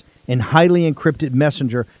 antivirus, and highly encrypted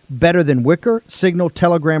messenger, better than Wickr, Signal,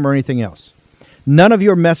 Telegram, or anything else. None of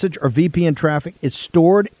your message or VPN traffic is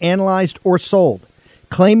stored, analyzed, or sold.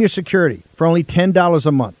 Claim your security for only $10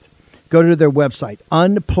 a month. Go to their website,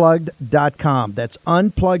 unplugged.com. That's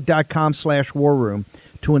unplugged.com/warroom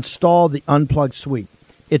to install the Unplugged suite.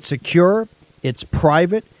 It's secure, it's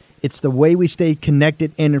private, it's the way we stay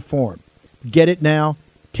connected and informed. Get it now.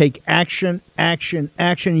 Take action, action,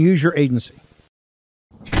 action. Use your agency.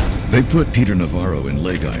 They put Peter Navarro in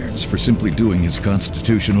leg irons for simply doing his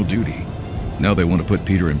constitutional duty. Now they want to put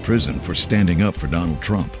Peter in prison for standing up for Donald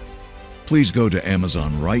Trump. Please go to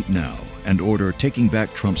Amazon right now and order Taking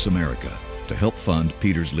Back Trump's America to help fund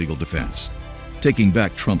Peter's legal defense. Taking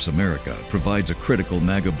Back Trump's America provides a critical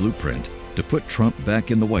MAGA blueprint to put Trump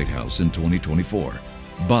back in the White House in 2024.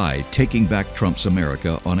 Buy Taking Back Trump's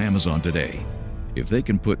America on Amazon today. If they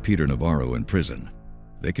can put Peter Navarro in prison,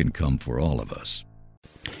 they can come for all of us.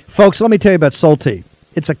 Folks, let me tell you about Soul Tea.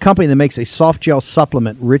 It's a company that makes a soft gel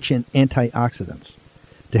supplement rich in antioxidants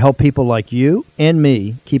to help people like you and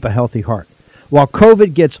me keep a healthy heart. While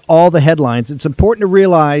COVID gets all the headlines, it's important to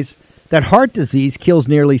realize that heart disease kills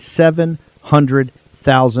nearly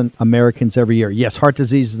 700,000 Americans every year. Yes, heart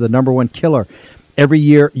disease is the number one killer every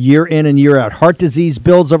year, year in and year out. Heart disease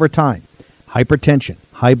builds over time. Hypertension,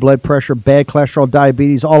 high blood pressure, bad cholesterol,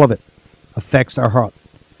 diabetes, all of it affects our heart.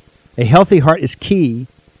 A healthy heart is key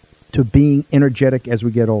to being energetic as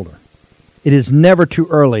we get older. It is never too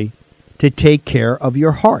early to take care of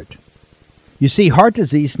your heart. You see, heart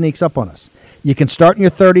disease sneaks up on us. You can start in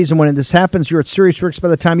your 30s, and when this happens, you're at serious risk by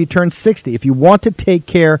the time you turn 60. If you want to take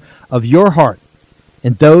care of your heart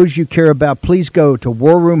and those you care about, please go to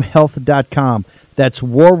warroomhealth.com. That's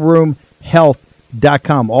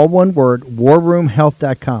warroomhealth.com. All one word,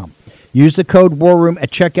 warroomhealth.com. Use the code WARROOM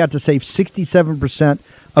at checkout to save 67%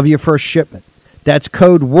 of your first shipment. That's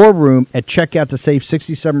code WARROOM at checkout to save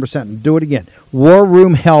 67%. And do it again. War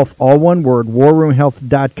Room Health, all one word,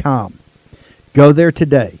 warroomhealth.com. Go there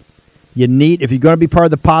today. If you're going to be part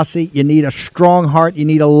of the posse, you need a strong heart. You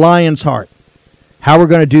need a lion's heart. How we're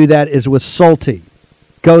going to do that is with Solti.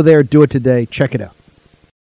 Go there, do it today. Check it out.